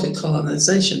 when we look at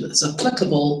colonisation, that's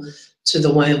applicable to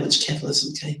the way in which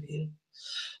capitalism came here.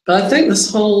 But I think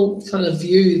this whole kind of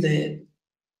view that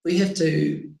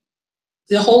the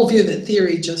whole view that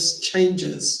theory just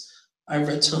changes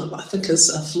over time, I think is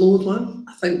a flawed one.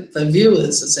 I think the view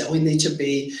is that we need to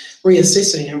be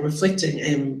reassessing and reflecting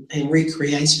and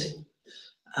recreating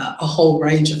a whole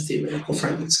range of theoretical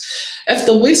frameworks. If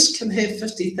the West can have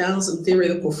 50,000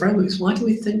 theoretical frameworks, why do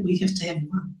we think we have to have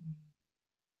one?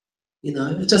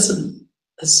 It just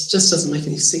doesn't make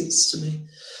any sense to me.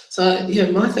 So,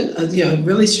 my thing,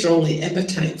 really strongly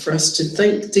advocate for us to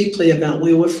think deeply about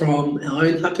where we're from, our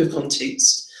own hapu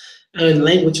context, our own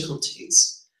language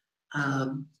context,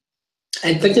 and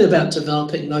thinking about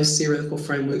developing those theoretical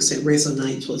frameworks that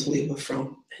resonate with where we're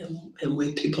from and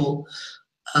where people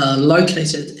are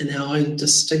located in our own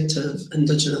distinctive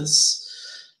Indigenous,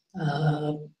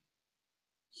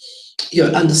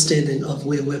 understanding of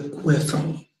where we're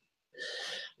from.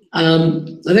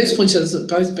 The next point is that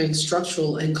both being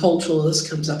structural and cultural, this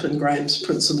comes up in Graham's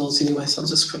principles anyway, so I'll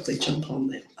just quickly jump on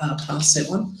that, past that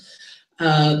one.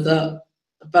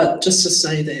 But just to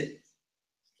say that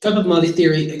Kaupapa Māori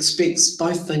theory expects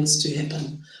both things to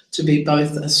happen, to be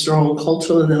both a strong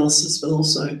cultural analysis, but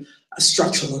also a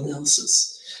structural analysis.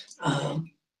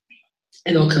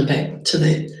 And I'll come back to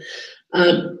that.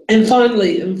 And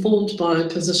finally, informed by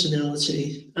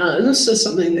positionality. And this is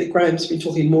something that Graham's been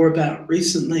talking more about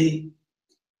recently.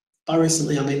 By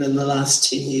recently, I mean in the last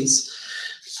 10 years,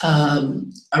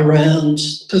 around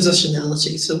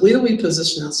positionality. So where do we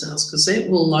position ourselves? Because that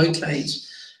will locate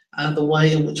the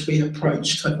way in which we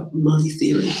approach Kaupapa Māori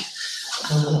theory.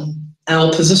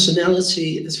 Our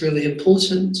positionality is really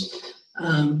important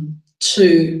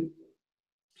to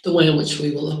the way in which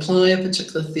we will apply a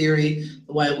particular theory,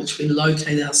 the way in which we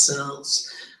locate ourselves.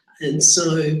 And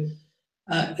so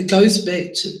it goes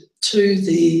back to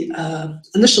the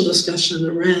initial discussion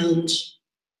around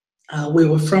where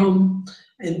we're from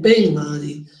and being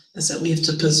Māori, is that we have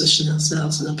to position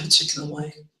ourselves in a particular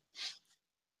way.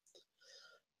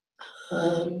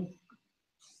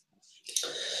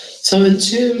 So in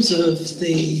terms of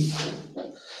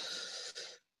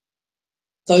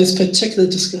those particular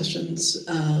discussions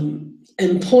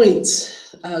and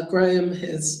points, Graham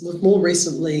has more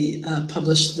recently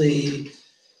published the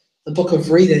book of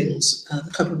readings,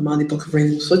 the Kaupapa Māori book of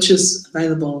readings, which is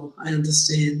available, I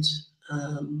understand,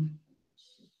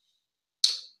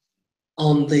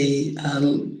 on the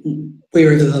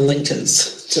wherever the link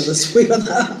is to this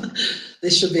webinar.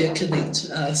 There should be a connect,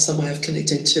 some way of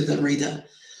connecting to the reader.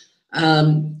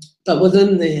 But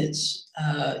within that,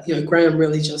 Graham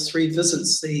really just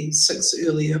revisits the 6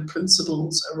 earlier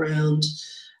principles around,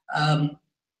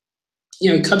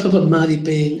 Kaupapa Māori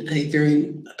being a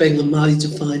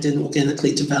Māori-defined and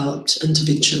organically developed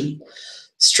intervention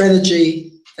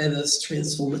strategy that is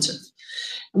transformative.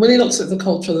 And when he looks at the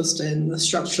culturalist and the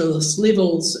structuralist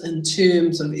levels in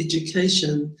terms of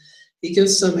education, he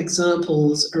gives some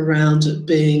examples around it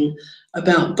being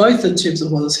about both in terms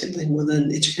of what is happening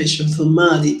within education for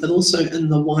Māori, but also in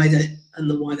the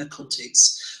wider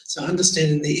context. So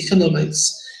understanding the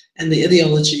economics and the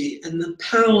ideology and the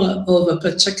power of a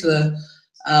particular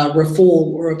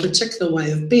reform or a particular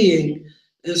way of being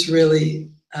is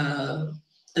really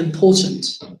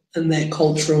important in that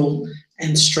cultural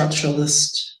and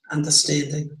structuralist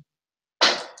understanding.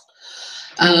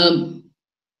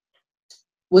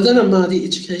 Within a Māori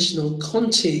educational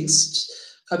context,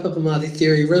 Kaupapa Māori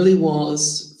theory really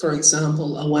was, for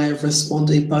example, a way of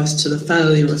responding both to the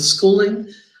failure of schooling,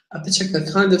 a particular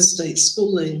kind of state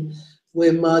schooling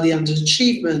where Māori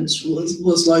underachievement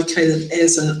was located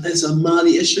as a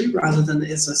Māori issue rather than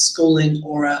as a schooling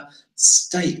or a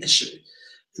state issue.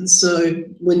 And so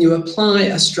when you apply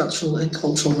a structural and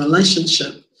cultural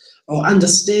relationship or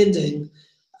understanding,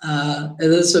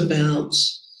 it is about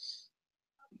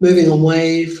moving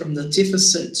away from the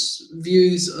deficit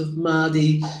views of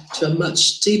Māori to a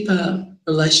much deeper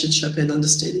relationship and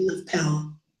understanding of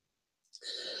power.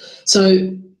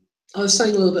 So I was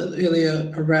saying a little bit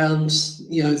earlier around,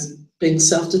 being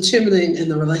self-determining in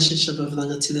the relationship of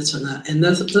rangatiratanga, and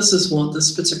this is what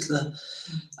this particular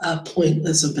point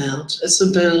is about. It's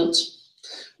about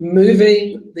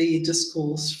moving the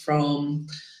discourse from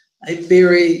a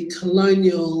very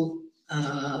colonial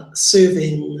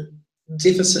serving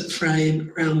deficit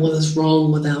frame around what is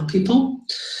wrong with our people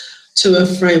to a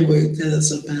framework that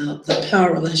is about the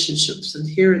power relationships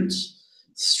inherent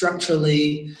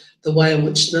structurally, the way in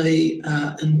which they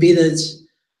are embedded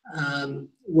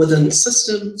within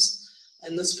systems,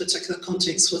 in this particular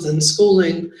context within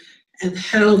schooling, and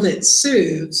how that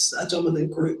serves a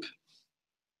dominant group.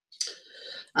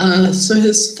 So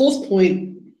his fourth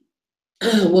point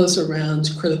was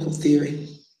around critical theory.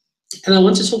 And I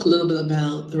want to talk a little bit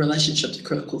about the relationship to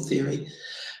critical theory.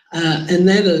 And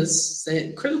that is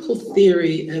that critical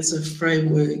theory as a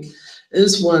framework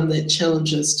is one that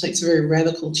takes a very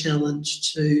radical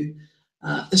challenge to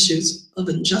issues of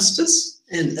injustice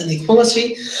and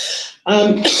inequality.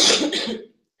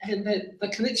 And that the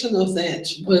connection of that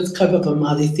with Kaupapa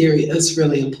Māori theory is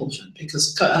really important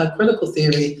because critical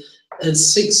theory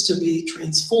seeks to be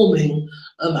transforming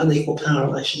of unequal power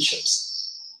relationships.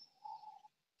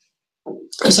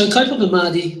 So Kaupapa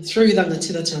Māori, through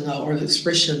rangatiratanga, or an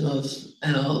expression of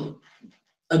our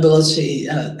ability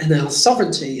and our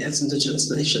sovereignty as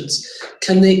Indigenous nations,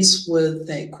 connects with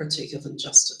that critique of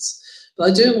injustice.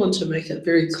 But I do want to make it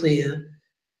very clear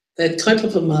that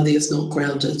Kaupapa Māori is not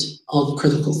grounded on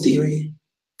critical theory.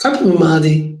 Kaupapa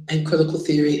Māori and critical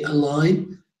theory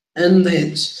align in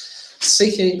that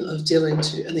seeking of dealing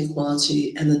to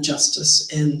inequality and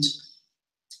injustice and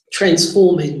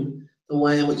transforming the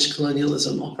way in which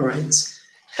colonialism operates.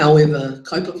 However,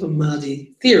 Kaupapa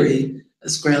Māori theory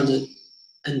is grounded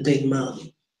in being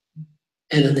Māori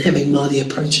and in having Māori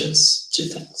approaches to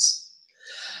things.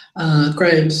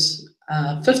 Graham's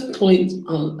fifth point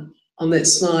on that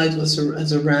slide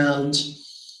is around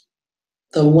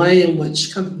the way in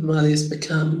which Kaupapa Māori has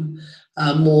become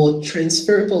more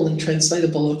transferable and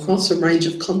translatable across a range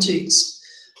of contexts,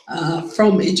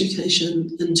 from education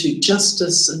into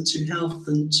justice, into health,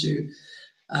 into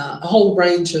a whole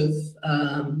range of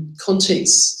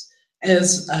contexts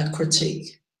as a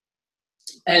critique.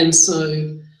 And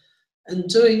so in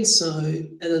doing so,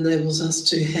 it enables us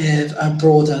to have a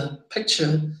broader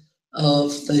picture of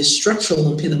the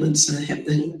structural impediments that are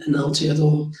happening in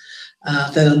Aotearoa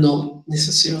that are not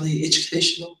necessarily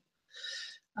educational.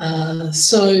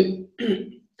 So,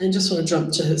 and just want to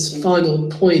jump to his final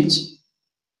point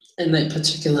in that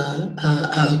particular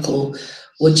article,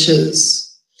 which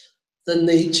is the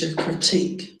need to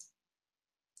critique,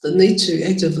 the need to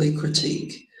actively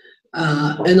critique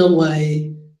in a way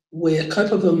where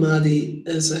Kaupapa Māori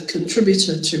is a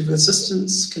contributor to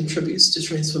resistance, contributes to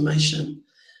transformation,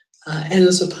 and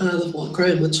is a part of what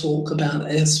Graham would talk about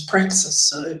as praxis.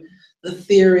 So the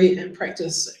theory and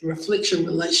practice and reflection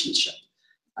relationship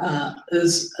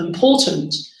is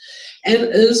important and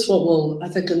is what will, I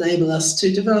think, enable us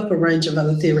to develop a range of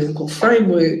other theoretical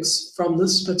frameworks from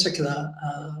this particular,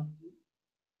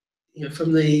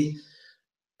 from the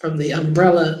from the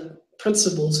umbrella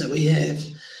principles that we have,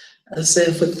 is that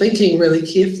if we're thinking really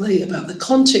carefully about the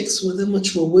context within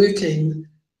which we're working,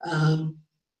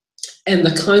 and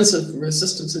the kinds of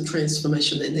resistance and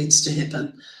transformation that needs to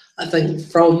happen, I think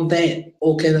from that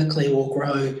organically will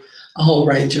grow a whole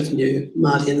range of new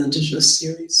Māori and Indigenous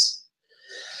series.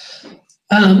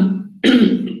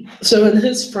 So in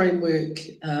his framework,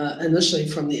 initially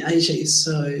from the 80s,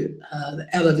 so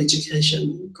out of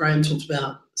education, Graham talked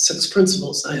about 6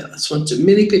 principles.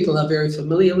 Many people are very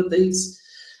familiar with these.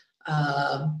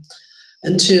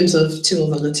 In terms of Te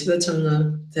Rōranga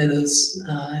Tiratanga, that is,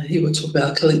 he would talk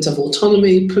about collective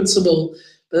autonomy principle,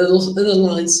 but it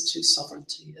aligns to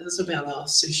sovereignty. It is about our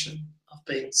assertion of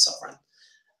being sovereign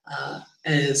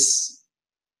as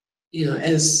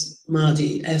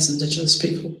Māori, as Indigenous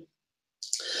people.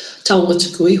 Taonga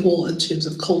tuku iho in terms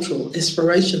of cultural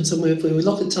aspirations, and when we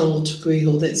look at taonga tuku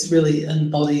iho, that really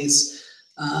embodies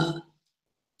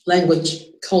language,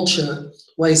 culture,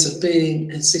 ways of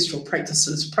being, ancestral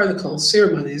practices, protocols,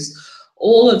 ceremonies,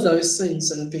 all of those things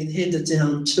that have been handed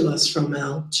down to us from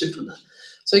our tupuna.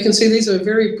 So you can see these are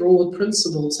very broad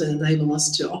principles that enable us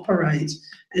to operate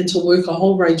and to work a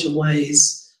whole range of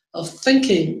ways of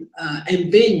thinking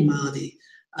and being Māori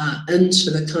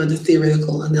into the kind of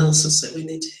theoretical analysis that we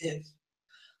need to have.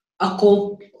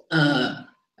 Ako,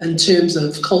 in terms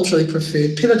of culturally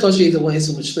preferred pedagogy, the ways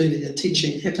in which learning and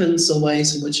teaching happens, the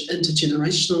ways in which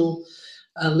intergenerational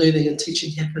learning and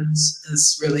teaching happens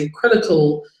is really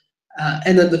critical,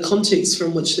 and in the context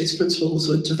from which these principles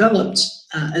were developed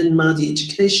in Māori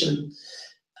education,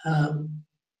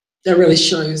 that really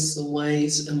shows the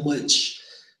ways in which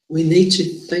we need to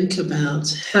think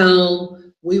about how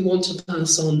we want to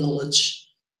pass on knowledge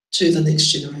to the next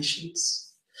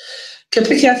generations. Ka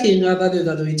piki ake ngā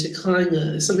raru I te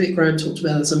kāinga, something Graham talked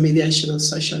about as a mediation of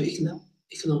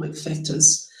socio-economic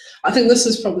factors. I think this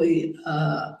has probably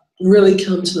really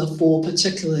come to the fore,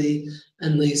 particularly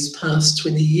in these past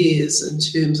 20 years in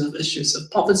terms of issues of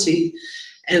poverty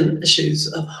and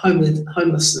issues of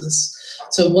homelessness.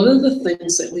 So one of the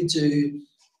things that we do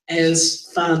as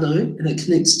whānau, and it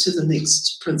connects to the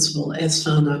next principle as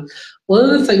whānau, one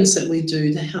of the things that we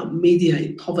do to help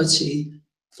mediate poverty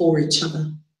for each other,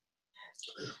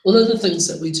 one of the things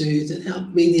that we do to help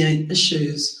mediate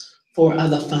issues for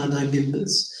other whānau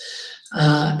members,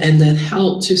 and that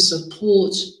help to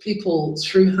support people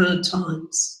through hard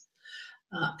times.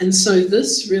 And so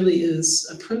this really is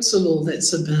a principle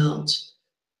that's about,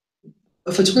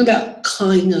 if we're talking about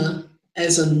kāinga,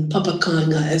 as in papa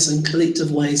kāinga, as in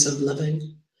collective ways of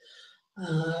living.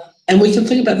 And we can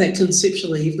think about that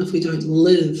conceptually, even if we don't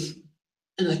live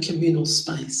in a communal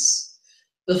space.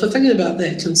 But if we're thinking about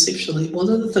that conceptually, what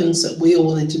are the things that we are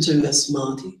willing to do as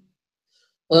Māori?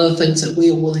 What are the things that we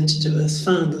are willing to do as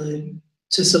whānau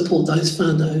to support those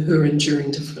whānau who are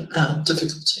enduring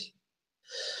difficulty?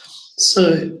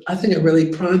 So I think a really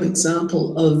prime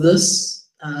example of this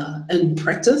in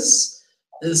practice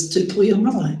is Te Puia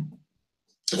Marae.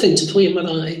 I think Te Puia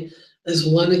Marae is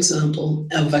one example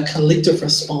of a collective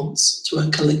response to a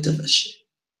collective issue.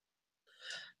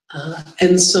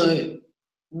 And so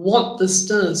what this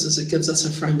does is it gives us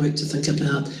a framework to think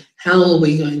about how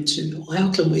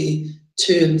can we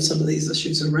turn some of these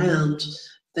issues around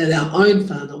that our own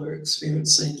whānau are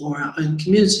experiencing or our own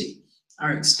community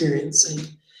are experiencing,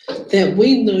 that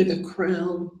we know the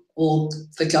Crown or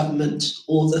the government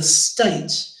or the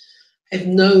state have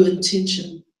no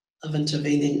intention of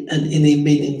intervening in any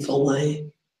meaningful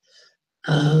way.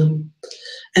 And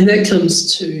that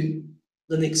comes to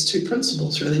the next 2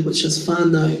 principles really, which is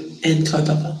whānau and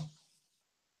kaupapa.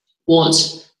 What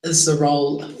is the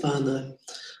role of whānau?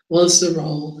 What is the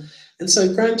role? And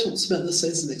so Graham talks about this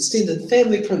as an extended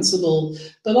family principle,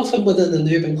 but often within an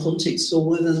urban context or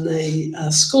within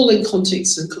a schooling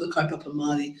context in Kaupapa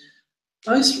Māori.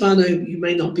 Those whānau you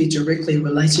may not be directly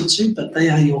related to, but they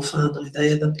are your whānau.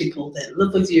 They are the people that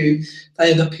live with you.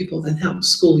 They are the people that help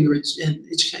school you and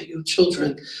educate your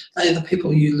children. They are the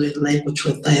people you learn language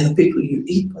with. They are the people you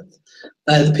eat with.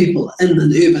 They are the people in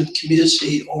an urban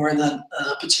community or in a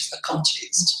particular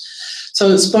context. So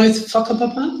it's both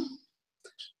whakapapa,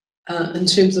 in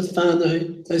terms of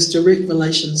whānau, those direct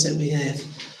relations that we have,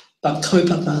 but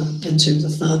kaupapa in terms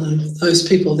of whānau, those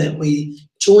people that we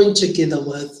join together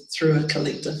with through a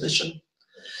collective vision.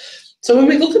 So when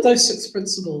we look at those 6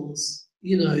 principles,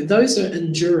 those are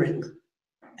enduring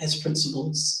as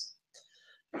principles.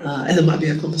 And it might be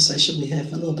a conversation we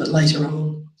have a little bit later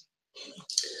on.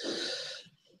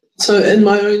 So in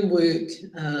my own work,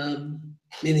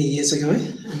 many years ago,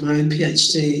 in my own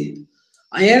PhD,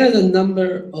 I added a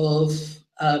number of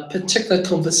particular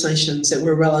conversations that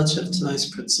were relative to those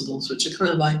principles, which are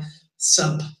kind of like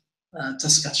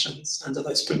discussions under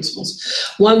those principles.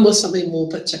 One was something more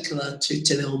particular to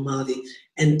Te Reo Māori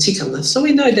and tikanga. So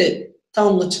we know that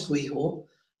taonga tuku iho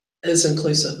is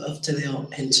inclusive of Te Reo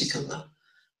and tikanga.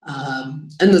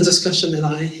 In the discussion that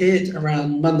I had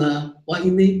around mana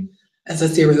wahine as a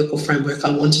theoretical framework, I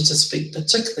wanted to speak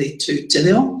particularly to Te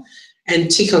Reo and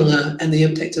tikanga and the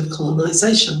impact of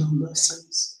colonisation on those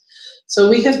things. So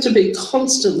we have to be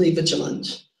constantly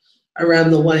vigilant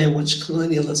around the way in which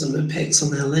colonialism impacts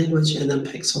on our language and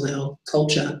impacts on our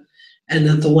culture, and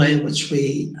the way in which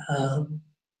we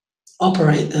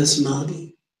operate as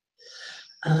Māori.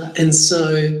 And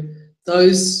so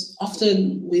those,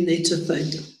 often we need to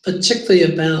think particularly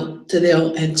about Te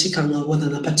Reo and tikanga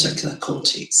within a particular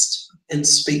context and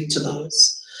speak to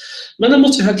those. Mana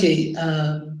motuhake,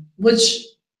 which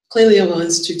clearly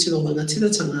aligns to Te Reo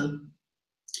Rangatiratanga,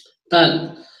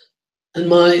 but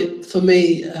for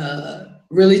me,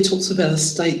 really talks about a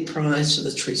state prior to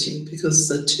the treaty, because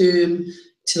the term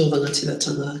Te Reo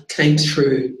Rangatiratanga came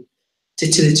through Te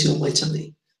Tiriti o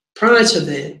Waitangi. Prior to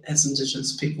that, as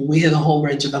Indigenous people, we had a whole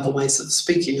range of other ways of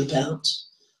speaking about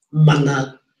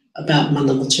mana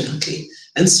motuhake.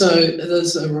 And so it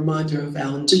is a reminder of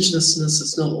our Indigenousness.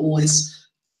 It's not always,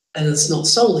 and it's not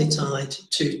solely tied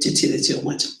to Te Tiriti o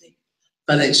Waitangi,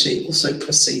 but actually also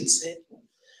precedes that.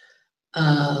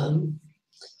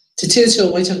 Te Tiriti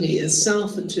o Waitangi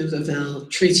itself, in terms of our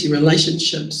treaty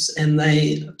relationships, and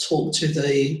they talk to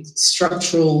the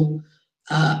structural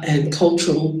and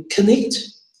cultural connect.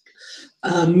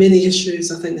 Many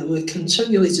issues I think that we're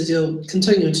continuing to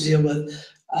deal with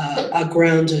are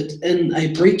grounded in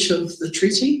a breach of the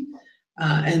treaty,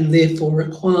 and therefore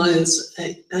requires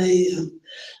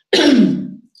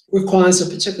requires a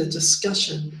particular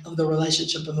discussion of the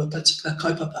relationship of a particular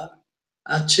kaupapa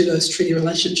to those treaty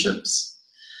relationships.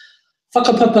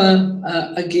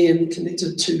 Whakapapa, again,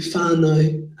 connected to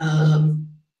whānau,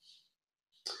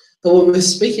 but when we're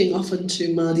speaking often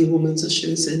to Māori women's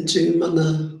issues and to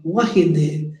mana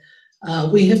wahine,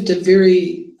 we have to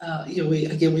we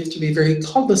have to be very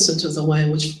cognizant of the way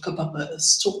in which whakapapa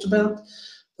is talked about,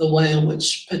 the way in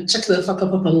which particular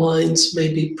whakapapa lines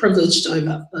may be privileged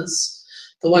over others,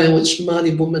 the way in which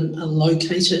Māori women are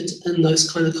located in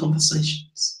those kind of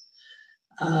conversations.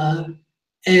 And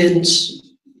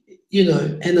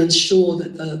ensure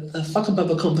that the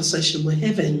whakapapa conversation we're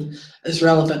having is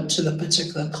relevant to the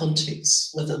particular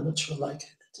context within which we're located.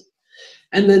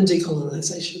 And then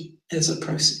decolonisation as a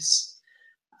process,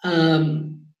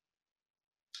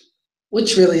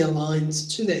 which really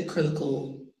aligns to that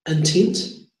critical intent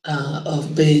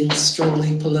of being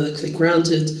strongly politically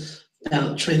grounded,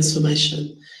 about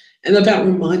transformation, and about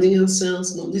reminding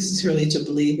ourselves not necessarily to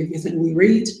believe everything we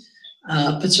read,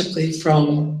 particularly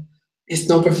from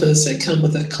ethnographers that come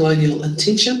with a colonial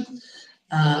intention,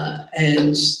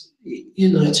 and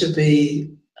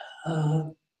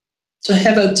to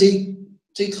have a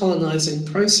decolonising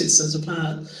process as a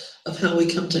part of how we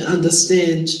come to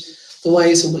understand the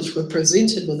ways in which we're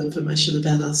presented with information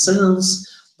about ourselves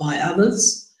by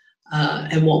others,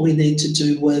 and what we need to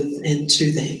do with and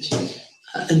to that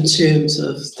in terms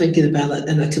of thinking about it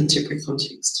in a contemporary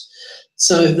context.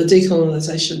 So the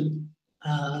decolonisation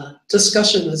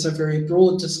discussion is a very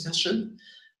broad discussion,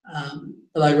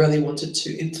 but I really wanted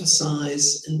to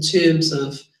emphasise in terms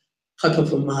of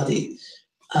Kaupapa Māori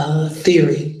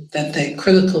theory that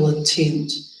critical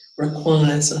intent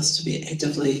requires us to be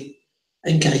actively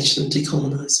engaged in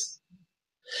decolonising.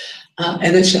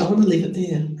 And actually, I want to leave it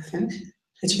there, I think.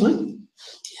 Kīwai?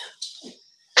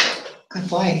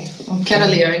 Kīwai. Well, kia ora,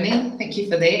 Leonie. Thank you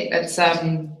for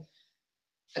that.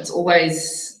 It's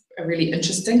always really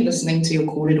interesting listening to your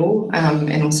kōrero,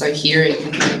 and also hearing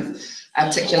the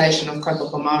articulation of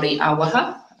Kaupapa Māori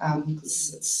awaha.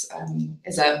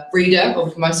 As a reader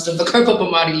of most of the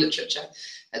Kaupapa Māori literature,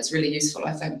 it's really useful,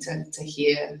 I think, to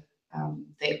hear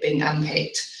that being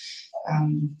unpacked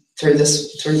through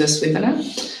this webinar.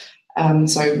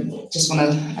 So just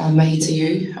want to mihi to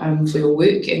you for your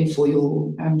work and for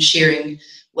your sharing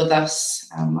with us.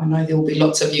 I know there will be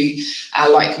lots of you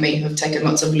like me who have taken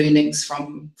lots of learnings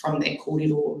from that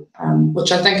kōrero,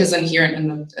 which I think is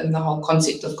inherent in the whole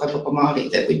concept of Kaupapa Māori,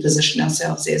 that we position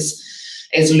ourselves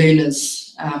as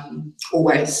learners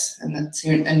always, and that's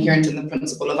inherent in the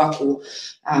principle of ako.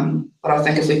 But I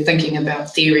think if we're thinking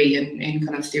about theory and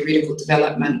kind of theoretical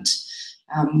development,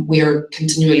 we're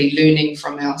continually learning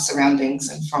from our surroundings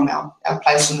and from our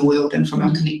place in the world and from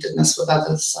our connectedness with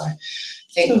others. So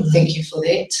thank you for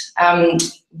that.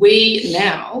 We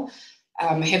now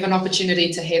have an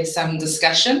opportunity to have some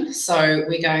discussion. So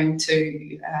we're going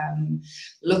to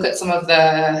look at some of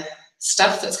the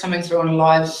stuff that's coming through on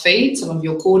live feed, some of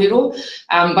your kōrero.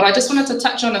 But I just wanted to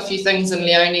touch on a few things in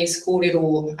Leonie's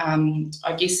kōrero,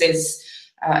 I guess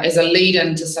as a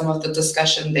lead-in to some of the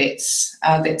discussion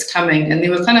that's coming. And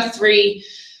there were kind of three,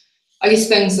 I guess,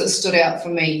 things that stood out for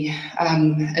me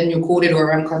in your kōrero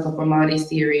around Kaupapa Māori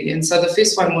theory. And so the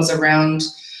first one was around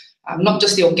not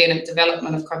just the organic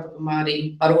development of Kaupapa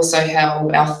Māori, but also how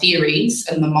our theories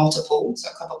in the multiple, so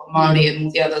Kaupapa Māori and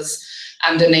all the others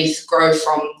underneath, grow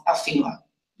from our whenua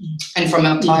and from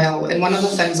our taiao. And one of the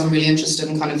things I'm really interested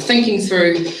in kind of thinking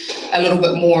through a little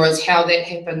bit more is how that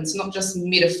happens, not just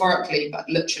metaphorically, but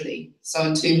literally. So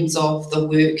in terms of the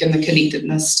work and the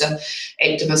connectedness to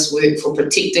activist work for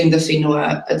protecting the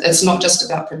whenua, it's not just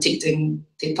about protecting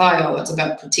te taiao, it's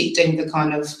about protecting the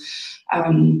kind of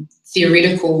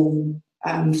theoretical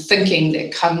thinking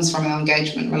that comes from our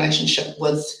engagement relationship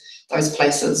with those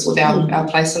places, with our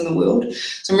place in the world.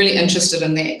 So I'm really interested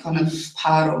in that kind of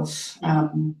part of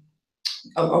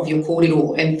your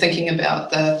kōrero and thinking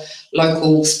about the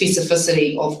local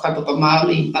specificity of Kaupapa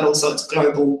Māori, but also its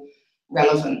global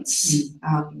relevance,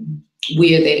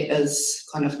 where that is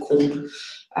kind of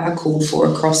called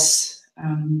for across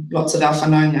lots of our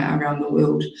whanaunga around the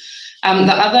world. The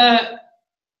other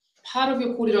part of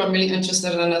your kōrero I'm really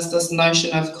interested in is this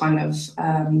notion of kind of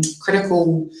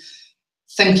critical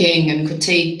thinking and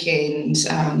critique and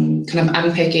kind of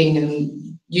unpacking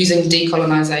and using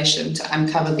decolonisation to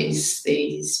uncover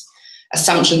these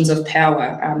assumptions of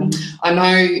power. I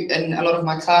know in a lot of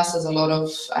my classes, a lot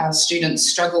of students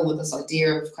struggle with this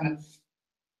idea of kind of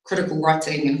critical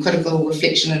writing and critical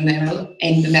reflection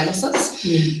and analysis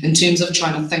in terms of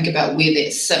trying to think about where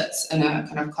that sits in a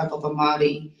kind of Kaupapa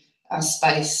Māori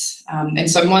space. And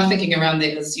so my thinking around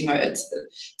that is, you know,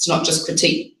 it's not just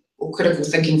critique or critical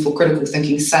thinking for critical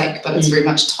thinking's sake, but it's very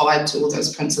much tied to all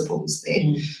those principles that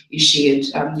you shared,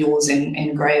 yours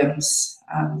and Graham's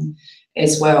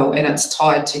as well. And it's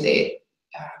tied to that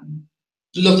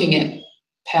looking at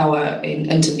power and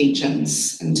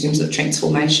interventions in terms of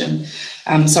transformation.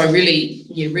 So really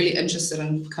interested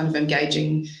in kind of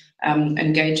engaging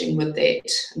with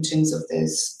that in terms of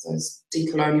those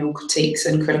decolonial critiques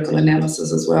and critical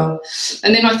analysis as well.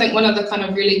 And then I think one of the kind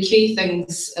of really key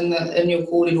things in your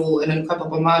kōrero and in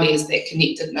Kaupapa Māori is that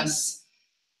connectedness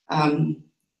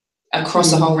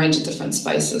across a whole range of different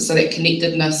spaces. So that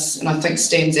connectedness, and I think,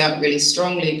 stands out really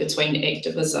strongly between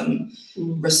activism,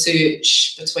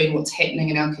 research, between what's happening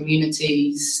in our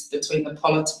communities, between the the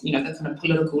kind of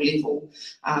political level,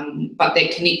 but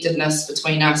that connectedness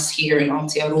between us here in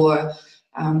Aotearoa,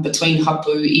 between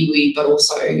hapu, iwi, but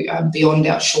also beyond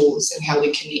our shores, and how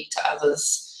we connect to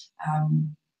others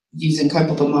using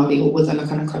Kaupapa Māori or within a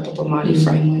kind of Kaupapa Māori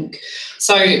framework.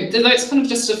 So that's kind of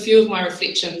just a few of my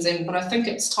reflections, but I think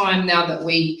it's time now that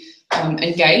we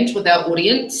engage with our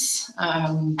audience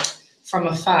from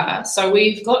afar. So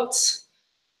we've got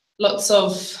lots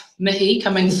of mihi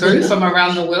coming through from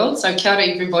around the world. So kia ora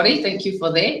everybody, thank you for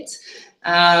that.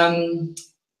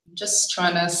 Just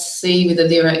trying to see whether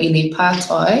there are any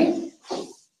pātai.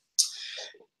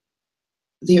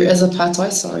 There is a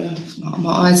pātai, sorry,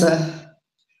 my eyes are...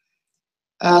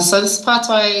 so this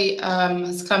pātai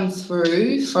has come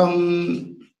through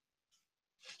from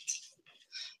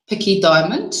Picky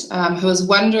Diamond, who is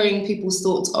wondering people's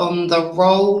thoughts on the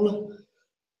role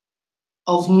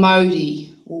of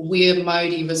Māori, or where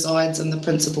Māori resides in the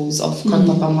principles of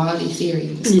Kaupapa Māori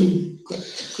theory. Good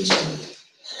question.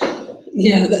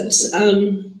 Yeah, that's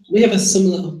we have a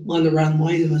similar one around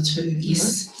Wairua too.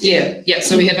 Yes, right? Yeah.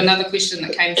 So we have another question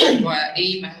that came through via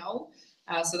email.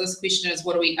 So this question is,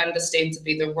 what do we understand to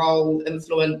be the role,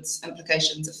 influence,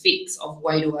 implications, effects of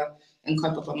Wairua in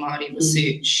Kaupapa Māori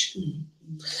research?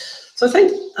 So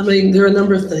I mean, there are a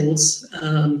number of things.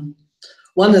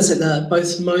 One is that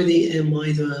both Māori and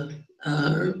Wairua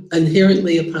are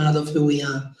inherently a part of who we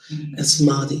are as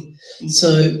Māori.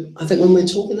 So I think when we're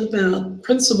talking about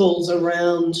principles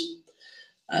around,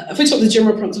 if we talk the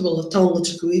general principle of taonga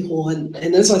tuku iho, and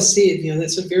as I said, you know,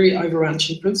 that's a very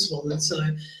overarching principle, and so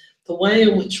the way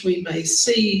in which we may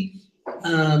see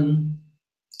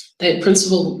that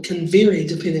principle can vary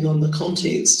depending on the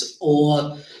context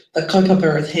or the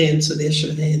kaupapa at hand, so the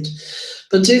issue at hand.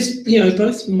 But you know,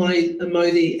 both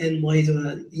Māori and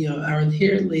Wairua, you know, are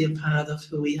inherently a part of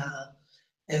who we are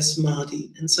as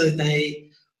Māori, and so they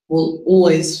will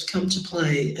always come to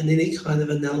play in any kind of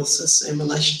analysis and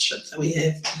relationship that we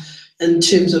have in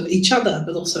terms of each other,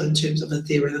 but also in terms of a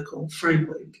theoretical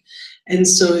framework. And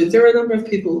so there are a number of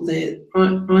people that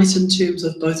write in terms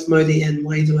of both Māori and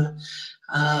Wairua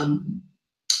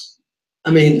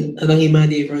I mean, Rangi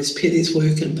Māori Rose Petty's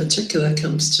work in particular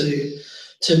comes to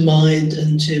mind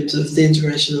in terms of the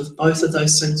integration of both of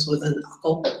those things within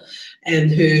ako,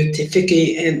 and her te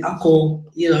whiki and ako,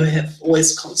 have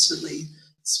always constantly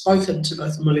spoken to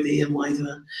both Māori and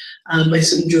Wairua.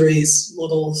 Mason Drury's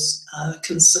models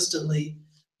consistently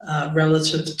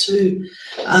relative to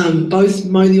both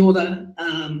Māori Ora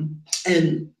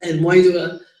and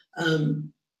Wairua.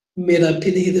 Mera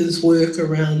Penihira's work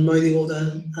around Māori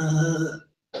Ora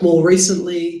more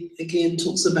recently, again,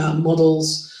 talks about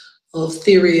models of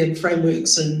theory and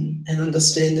frameworks and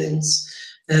understandings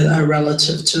that are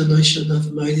relative to a notion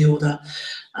of Māori Ora.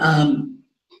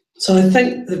 So I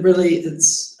think that really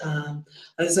it's,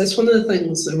 that's one of the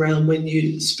things around when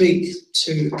you speak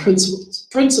to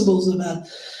principles about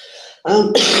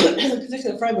a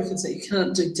particular framework, is that you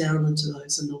can't dig down into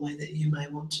those in the way that you may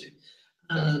want to.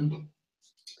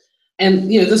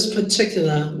 And this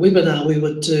particular webinar we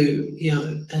would do,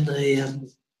 in a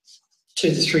 2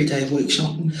 to 3 day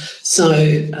workshop. So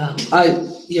I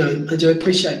do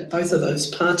appreciate both of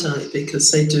those partai, because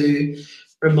they do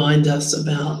remind us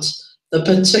about the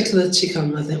particular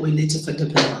tikanga that we need to think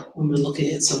about when we're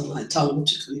looking at something like taonga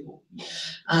tukuiho,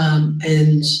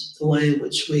 and the way in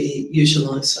which we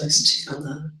utilise those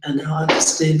tikanga and our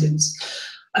understandings.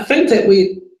 I think that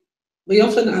we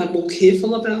often are more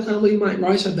careful about how we might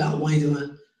write about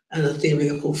Wairua and a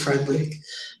theoretical framework.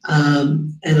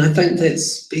 And I think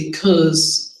that's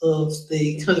because of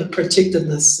the kind of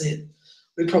protectiveness that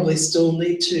we probably still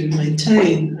need to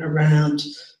maintain around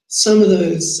some of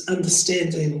those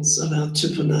understandings of our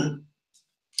tupuna,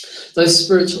 those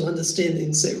spiritual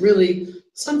understandings that really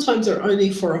sometimes are only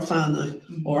for a whānau,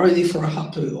 or only for a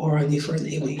hapu, or only for an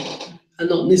iwi, and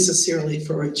not necessarily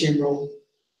for a general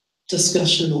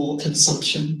discussion or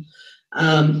consumption.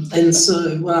 And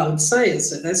so what I would say is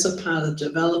that that's a part of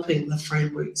developing the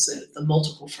frameworks, the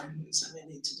multiple frameworks that we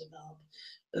need to develop,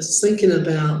 is thinking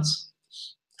about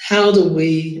how do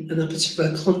we, in a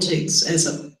particular context,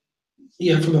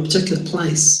 from a particular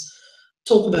place,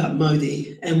 talk about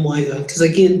Māori and Wairua, because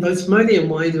again, both Māori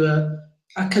and Wairua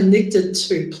are connected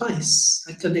to place,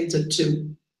 are connected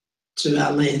to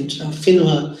our land. Our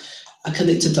whenua are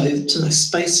connected to those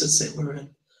spaces that we're in.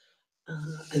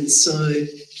 And so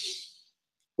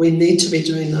we need to be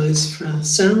doing those for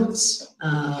ourselves.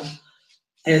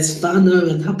 As whānau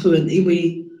and hapu and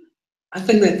iwi, I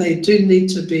think that they do need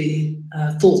to be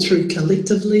thought through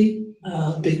collectively,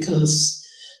 because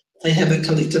they have a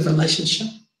collective relationship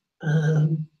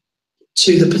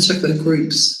to the particular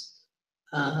groups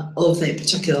of that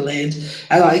particular land.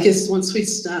 And I guess once we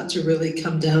start to really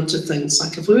come down to things,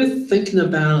 like if we were thinking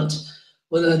about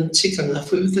within tikanga,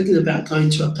 if we were thinking about going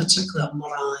to a particular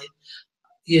marae,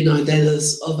 that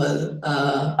is of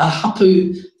a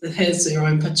hapu that has their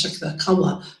own particular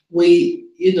kawa, we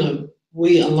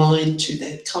align to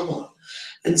that kawa.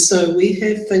 And so we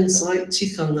have things like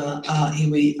tikanga, a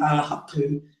iwi, a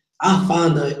hapu, a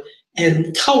whānau,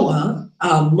 and kawa,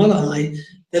 a marae,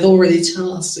 that already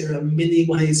tell us there are many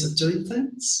ways of doing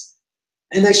things.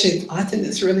 And actually, I think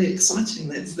that's really exciting.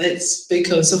 That's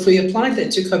because if we applied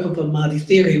that to Kaupapa Māori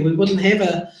theory, we wouldn't have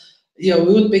we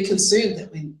wouldn't be concerned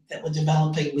that we're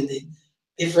developing within.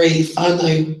 Every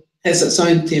whānau has its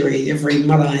own theory, every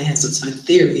marae has its own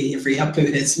theory, every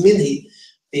hapu has many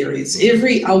theories,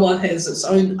 every awa has its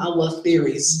own awa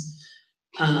theories.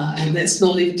 And that's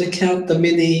not even to count the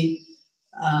many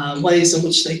ways in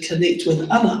which they connect with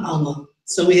other awa.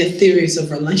 So we have theories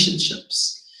of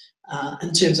relationships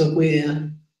in terms of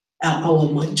where our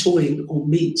awa might join or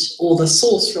meet, or the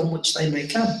source from which they may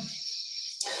come,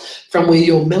 from where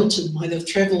your mountain might have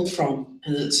travelled from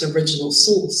in its original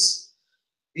source.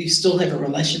 You still have a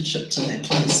relationship to that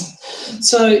place.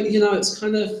 So, it's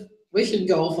kind of, we can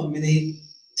go off on many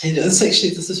tangents.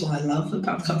 This is what I love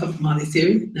about Kaupapa Māori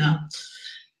theory now.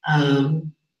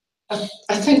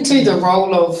 I think too the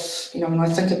role of, when I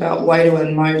think about Wairua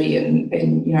and Māori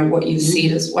and what you've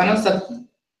said is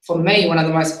for me, one of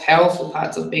the most powerful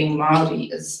parts of being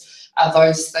Māori are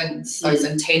those things, those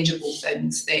intangible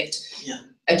things that,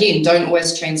 again, don't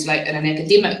always translate in an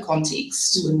academic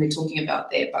context when we're talking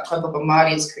about that, but Kaupapa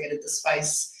Māori has created the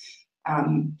space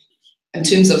in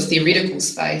terms of theoretical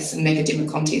space and academic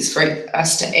context for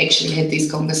us to actually have these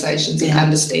conversations and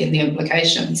understand the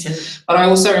implications. Yeah. But I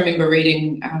also remember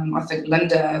reading, I think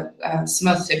Linda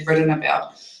Smith had written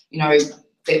about,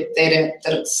 that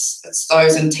it's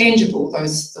those intangible,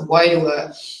 the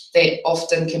wairua, that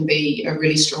often can be a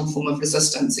really strong form of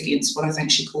resistance against what I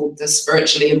think she called the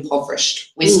spiritually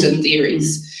impoverished Western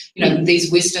theories. These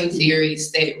Western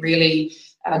theories that really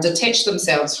detach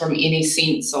themselves from any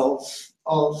sense of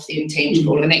of the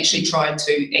intangible and actually tried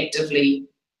to actively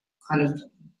kind of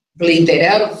bleed that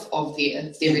out of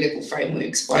their theoretical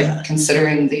frameworks by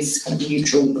considering these kind of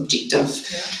neutral, objective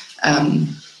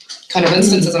kind of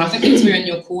instances. And I think that's where in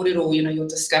your kōrero, your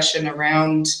discussion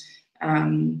around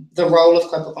the role of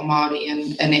Kaupapa Māori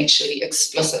in actually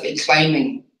explicitly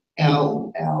claiming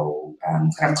our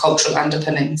kind of cultural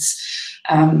underpinnings,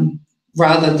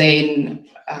 rather than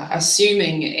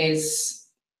assuming, as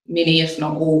many, if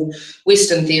not all,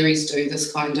 Western theories do,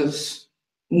 this kind of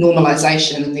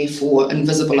normalisation and therefore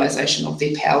invisibilisation of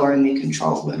their power and their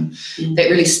control. And that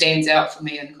really stands out for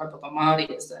me in Kaupapa Māori,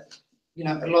 is that,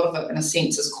 a lot of it, in a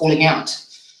sense, is calling out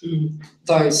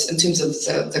those, in terms of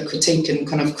the critique and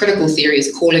kind of critical theory,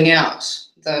 is calling out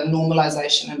the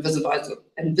normalisation and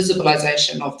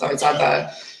invisibilisation of those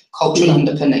other cultural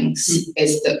underpinnings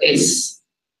as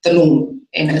the norm,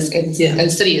 and as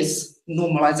insidious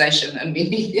normalisation in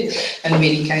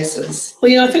many cases.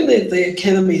 Well, I think that the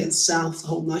academy itself, the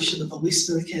whole notion of a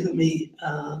Western academy,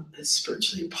 is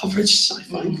spiritually impoverished. I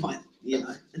find quite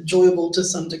enjoyable to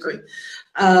some degree,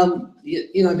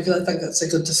 because I think that's a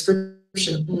good description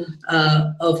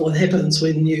of what happens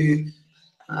when you,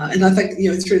 and I think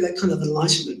through that kind of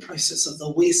enlightenment process of the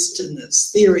West and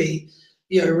its theory,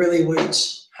 really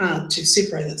worked hard to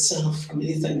separate itself from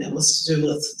anything that was to do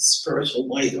with spiritual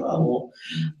weight or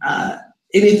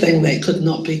anything that could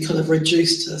not be kind of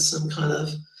reduced to some kind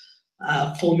of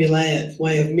formulaic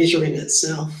way of measuring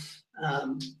itself,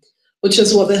 which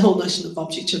is what the whole notion of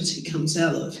objectivity comes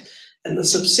out of. And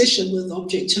this obsession with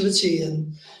objectivity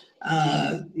and,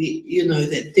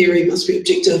 that theory must be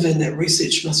objective and that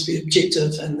research must be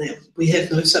objective and that we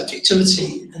have no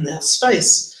subjectivity in our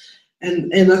space.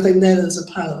 And I think that is a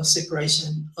part of a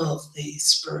separation of the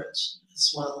spirit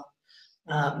as well.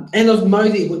 And of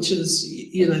Māori, which is,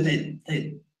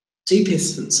 that deep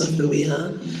essence of who we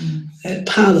are, that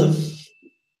part of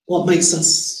what makes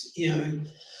us,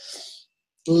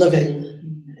 living.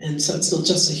 And so it's not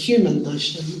just a human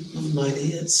notion of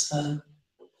Māori, it's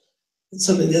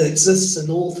something that exists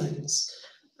in all things.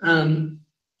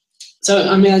 So,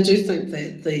 I do think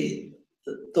that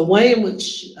the way in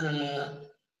which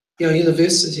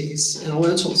universities, and I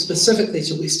want to talk specifically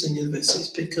to Western universities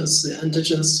because the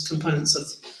Indigenous components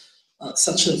of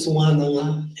such as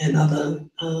wānanga and other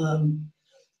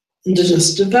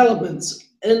Indigenous developments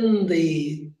in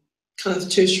the kind of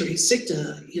tertiary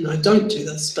sector, don't do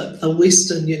this, but the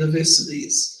Western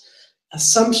universities'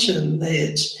 assumption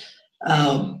that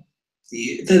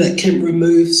it can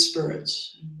remove spirit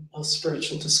or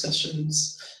spiritual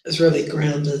discussions is really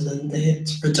grounded in that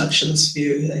reductionist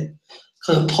view, that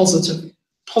kind of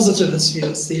positivist view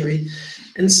of theory.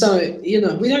 And so, we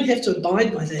don't have to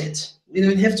abide by that. We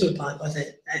don't have to abide by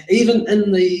that, even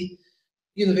in the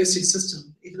university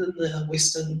system, even in the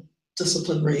Western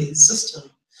disciplinary system.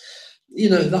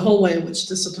 The whole way in which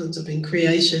disciplines have been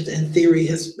created and theory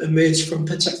has emerged from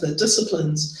particular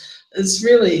disciplines is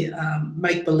really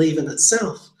make-believe in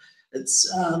itself. It's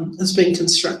been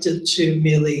constructed to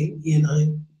merely,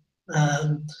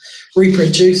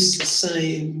 reproduce the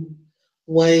same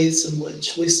ways in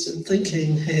which Western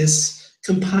thinking has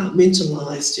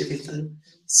compartmentalized everything,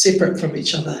 separate from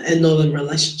each other and not in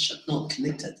relationship, not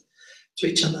connected to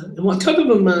each other. And what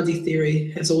Kaupapa Māori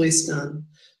theory has always done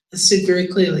is said very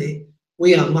clearly,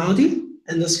 we are Māori,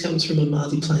 and this comes from a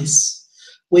Māori place.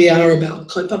 We are about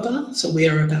kaupapa, so we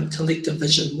are about collective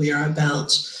vision. We are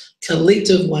about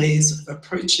collective ways of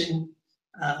approaching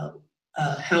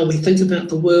how we think about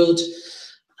the world,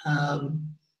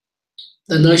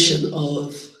 the notion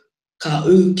of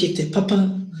ka'u ki te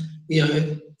papa,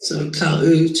 so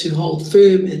ka'u to hold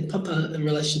firm and papa in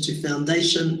relation to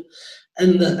foundation,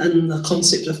 and the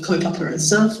concept of kaupapa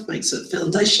itself makes it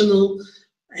foundational,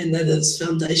 and that its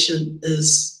foundation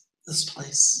is this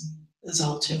place, is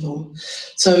Aotearoa.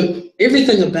 So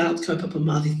everything about Kaupapa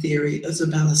Māori theory is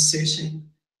about asserting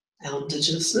our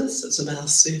Indigenousness, it's about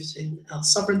asserting our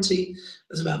sovereignty,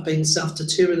 it's about being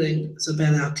self-determining, it's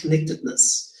about our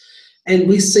connectedness. And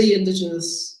we see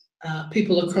Indigenous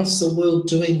people across the world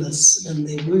doing this in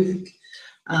their work.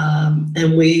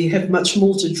 And we have much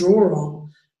more to draw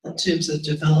on in terms of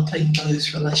developing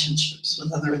those relationships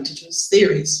with other Indigenous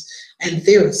theories and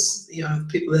theorists,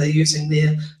 people that are using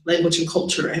their language and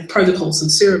culture and protocols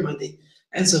and ceremony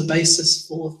as a basis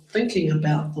for thinking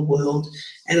about the world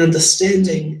and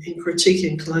understanding and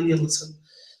critiquing colonialism.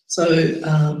 So,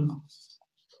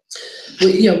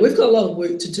 we've got a lot of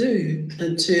work to do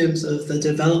in terms of the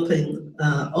developing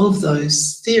of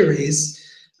those theories.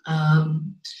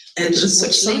 And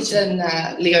which leads in,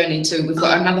 Leonie, too. We've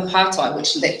got another partai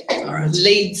which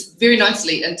leads very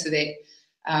nicely into that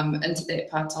into that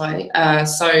pātai.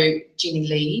 So Jenny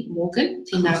Lee Morgan,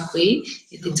 tēnā koe, e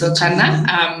te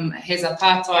tuakana, has a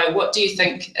pātai. What do you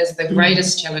think is the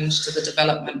greatest challenge to the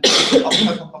development of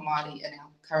Kaupapa Māori in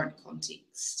our current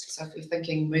context? So if we're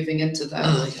thinking moving into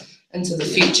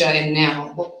the future and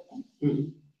now, what?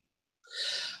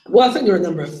 Well, I think there are a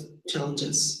number of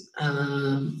challenges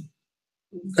that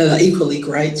are equally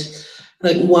great. I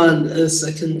think one is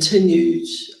a continued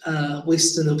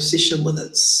Western obsession with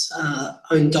its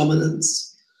own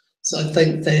dominance. So I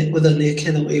think that within the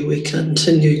academy we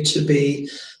continue to be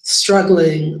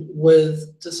struggling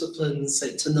with disciplines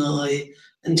that deny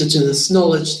Indigenous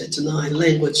knowledge, that deny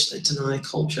language, that deny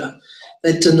culture,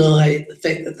 that deny the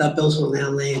fact that they're built on our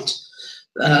land.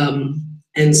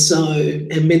 And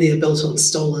many are built on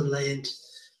stolen land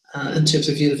in terms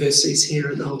of universities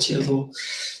here in Aotearoa.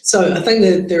 So I think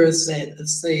that there is that.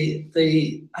 It's I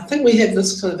think we have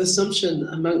this kind of assumption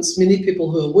amongst many people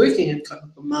who are working in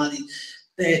Kaupapa Māori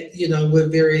that, we're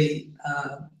very,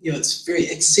 it's very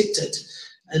accepted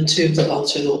in terms of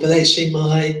Aotearoa. But actually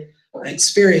my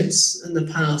experience in the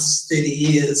past 30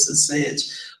 years is that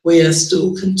we are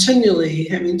still continually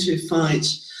having to fight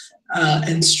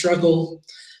and struggle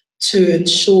to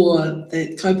ensure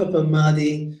that Kaupapa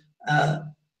Māori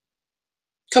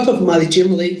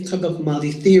generally, Kaupapa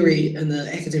Māori theory in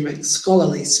the academic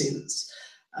scholarly sense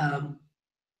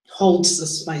holds the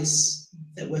space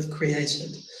that we've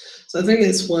created. So I think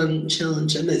that's one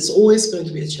challenge, and it's always going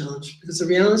to be a challenge, because the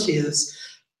reality is,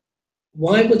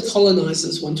 why would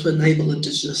colonisers want to enable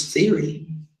Indigenous theory?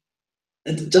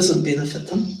 It doesn't benefit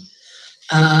them.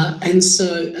 And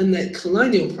so in that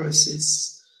colonial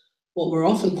process, what we're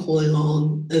often calling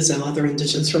on is our other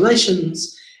Indigenous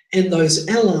relations and those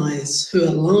allies who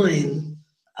align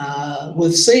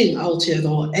with seeing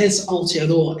Aotearoa as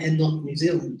Aotearoa and not New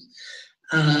Zealand,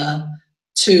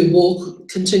 to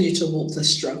continue to walk the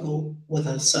struggle with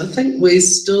us. So I think we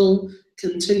still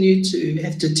continue to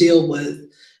have to deal with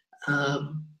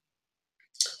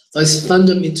those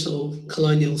fundamental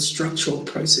colonial structural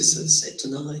processes that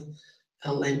deny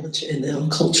our language and our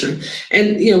culture.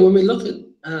 And when we look at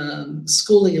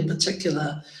schooling in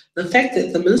particular, the fact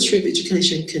that the Ministry of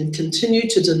Education can continue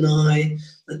to deny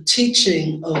the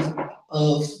teaching of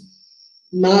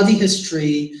Māori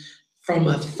history from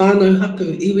a whānau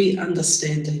hapu iwi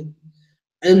understanding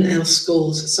in our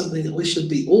schools is something that we should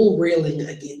be all railing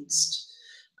against,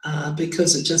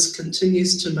 because it just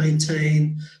continues to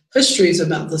maintain histories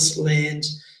about this land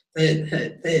that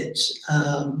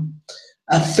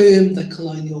affirm the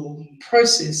colonial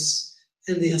process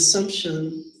and the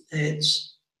assumption that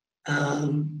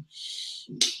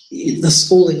the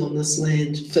schooling on this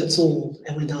land fits all,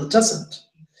 and we know it doesn't.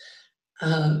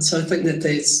 So I think that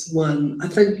that's one. I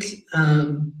think,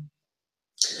 and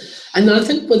I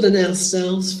think within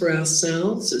ourselves, for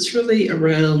ourselves, it's really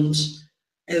around,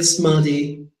 as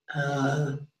Māori,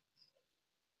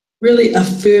 really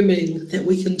affirming that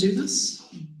we can do this,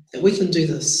 and that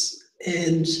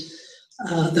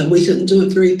we can do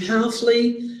it very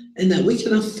powerfully, and that we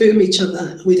can affirm each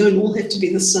other. We don't all have to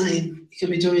be the same. You can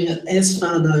be doing it as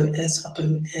whānau, as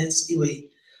hapu, as iwi,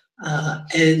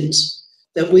 and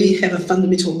that we have a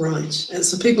fundamental right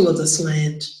as the people of this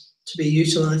land to be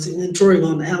utilising and drawing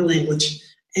on our language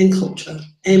and culture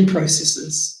and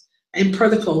processes and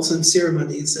protocols and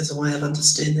ceremonies as a way of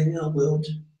understanding our world.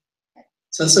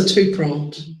 So it's a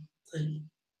two-pronged thing,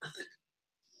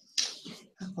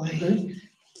 I think.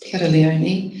 Kia ora,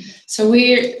 Leonie. So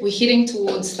we're heading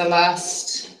towards the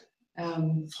last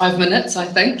 5 minutes, I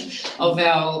think, of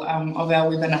our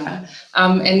webinar,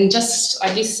 and just,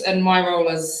 I guess, in my role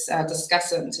as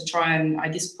Discussant, to try and, I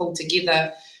guess, pull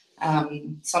together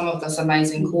some of this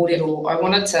amazing kōrero. I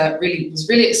was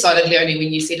really excited, Leonie,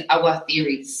 when you said awa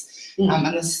theories,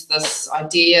 and this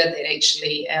idea that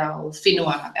actually our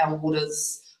whenua, our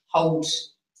waters, hold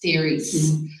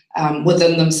theories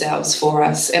within themselves for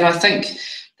us. And I think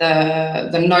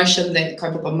the notion that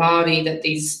Kaupapa Māori, that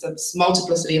this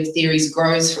multiplicity of theories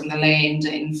grows from the land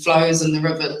and flows in the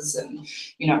rivers and,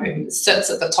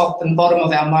 sits at the top and bottom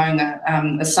of our maunga,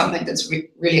 is something that's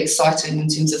really exciting in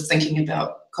terms of thinking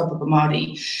about Kaupapa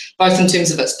Māori, both in terms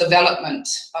of its development,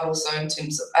 but also in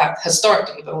terms of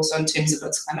historically, but also in terms of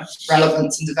its kind of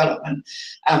relevance and development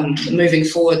moving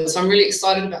forward. So I'm really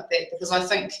excited about that, because I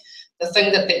think the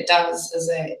thing that does is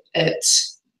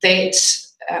that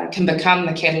can become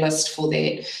the catalyst for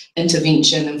that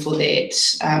intervention and for that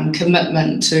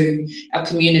commitment to our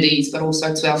communities, but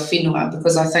also to our whenua,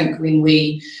 because I think when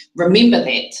we remember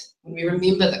that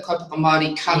Kaupapa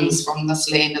Māori comes from this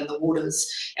land and the waters,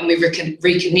 and we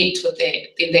reconnect with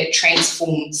that, then that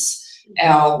transforms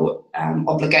our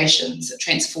obligations. It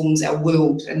transforms our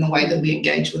world and the way that we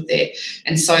engage with that.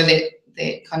 And so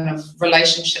that kind of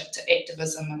relationship to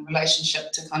activism and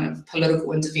relationship to kind of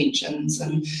political interventions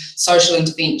and social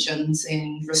interventions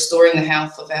and restoring the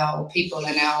health of our people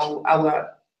and our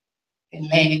and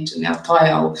land and our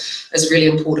taiao is really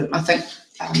important. I think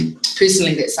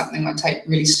personally that's something I take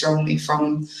really strongly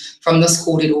from this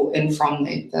kōrero and from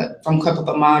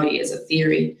Kaupapa Māori as a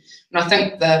theory. And I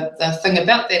think the thing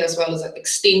about that as well is it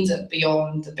extends it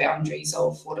beyond the boundaries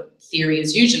of what a theory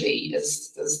is usually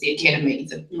is the academy,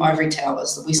 the ivory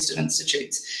towers, the Western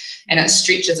institutes, and it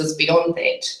stretches us beyond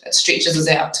that. It stretches us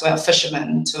out to our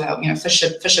fishermen, to our fisher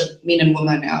men and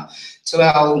women, to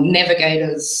our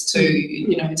navigators,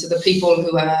 to to the people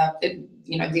who are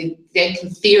they can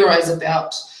theorise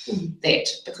about that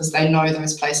because they know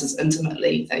those places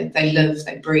intimately. They live,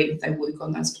 they breathe, they work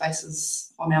on those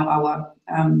places on our awa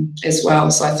as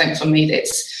well. So I think for me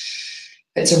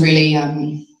that's a really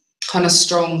kind of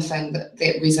strong thing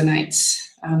that resonates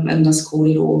in this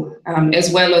kōrero,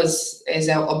 as well as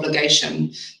our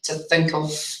obligation to think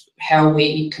of how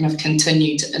we kind of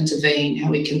continue to intervene, how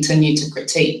we continue to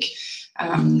critique,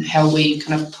 how we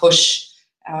kind of push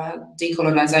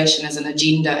decolonisation as an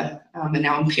agenda and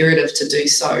our imperative to do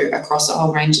so across a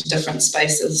whole range of different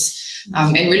spaces,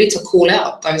 and really to call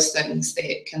out those things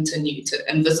that continue to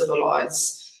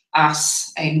invisibilise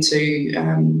us and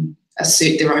to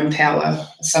assert their own power,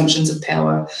 assumptions of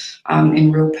power,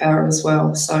 and real power as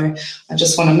well. So I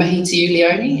just want to mihi to you,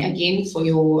 Leonie, again for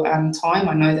your time.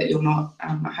 I know that you're not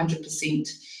 100%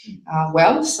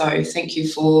 well, so thank you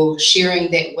for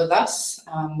sharing that with us,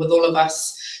 with all of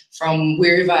us, from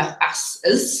wherever us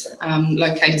is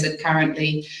located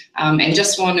currently. And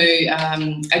just want to,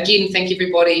 again, thank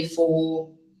everybody for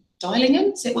dialing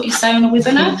in. Is that what you say on a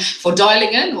webinar? For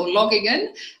dialing in or logging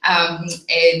in.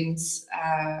 And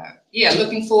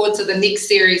looking forward to the next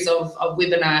series of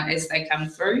webinar as they come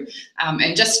through.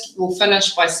 And just we'll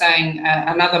finish by saying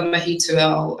another mihi to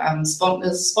our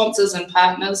sponsors and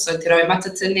partners. So Te Rau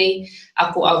Matatini,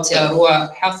 Ako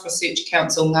Aotearoa Health Research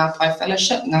Council, Ngā Pai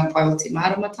Fellowship, Ngā Pai o Te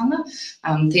Māramatanga.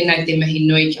 Tēnei te mihi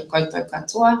nui kia koutou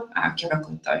katoa, kia ora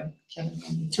koutou.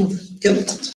 Kia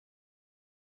ora.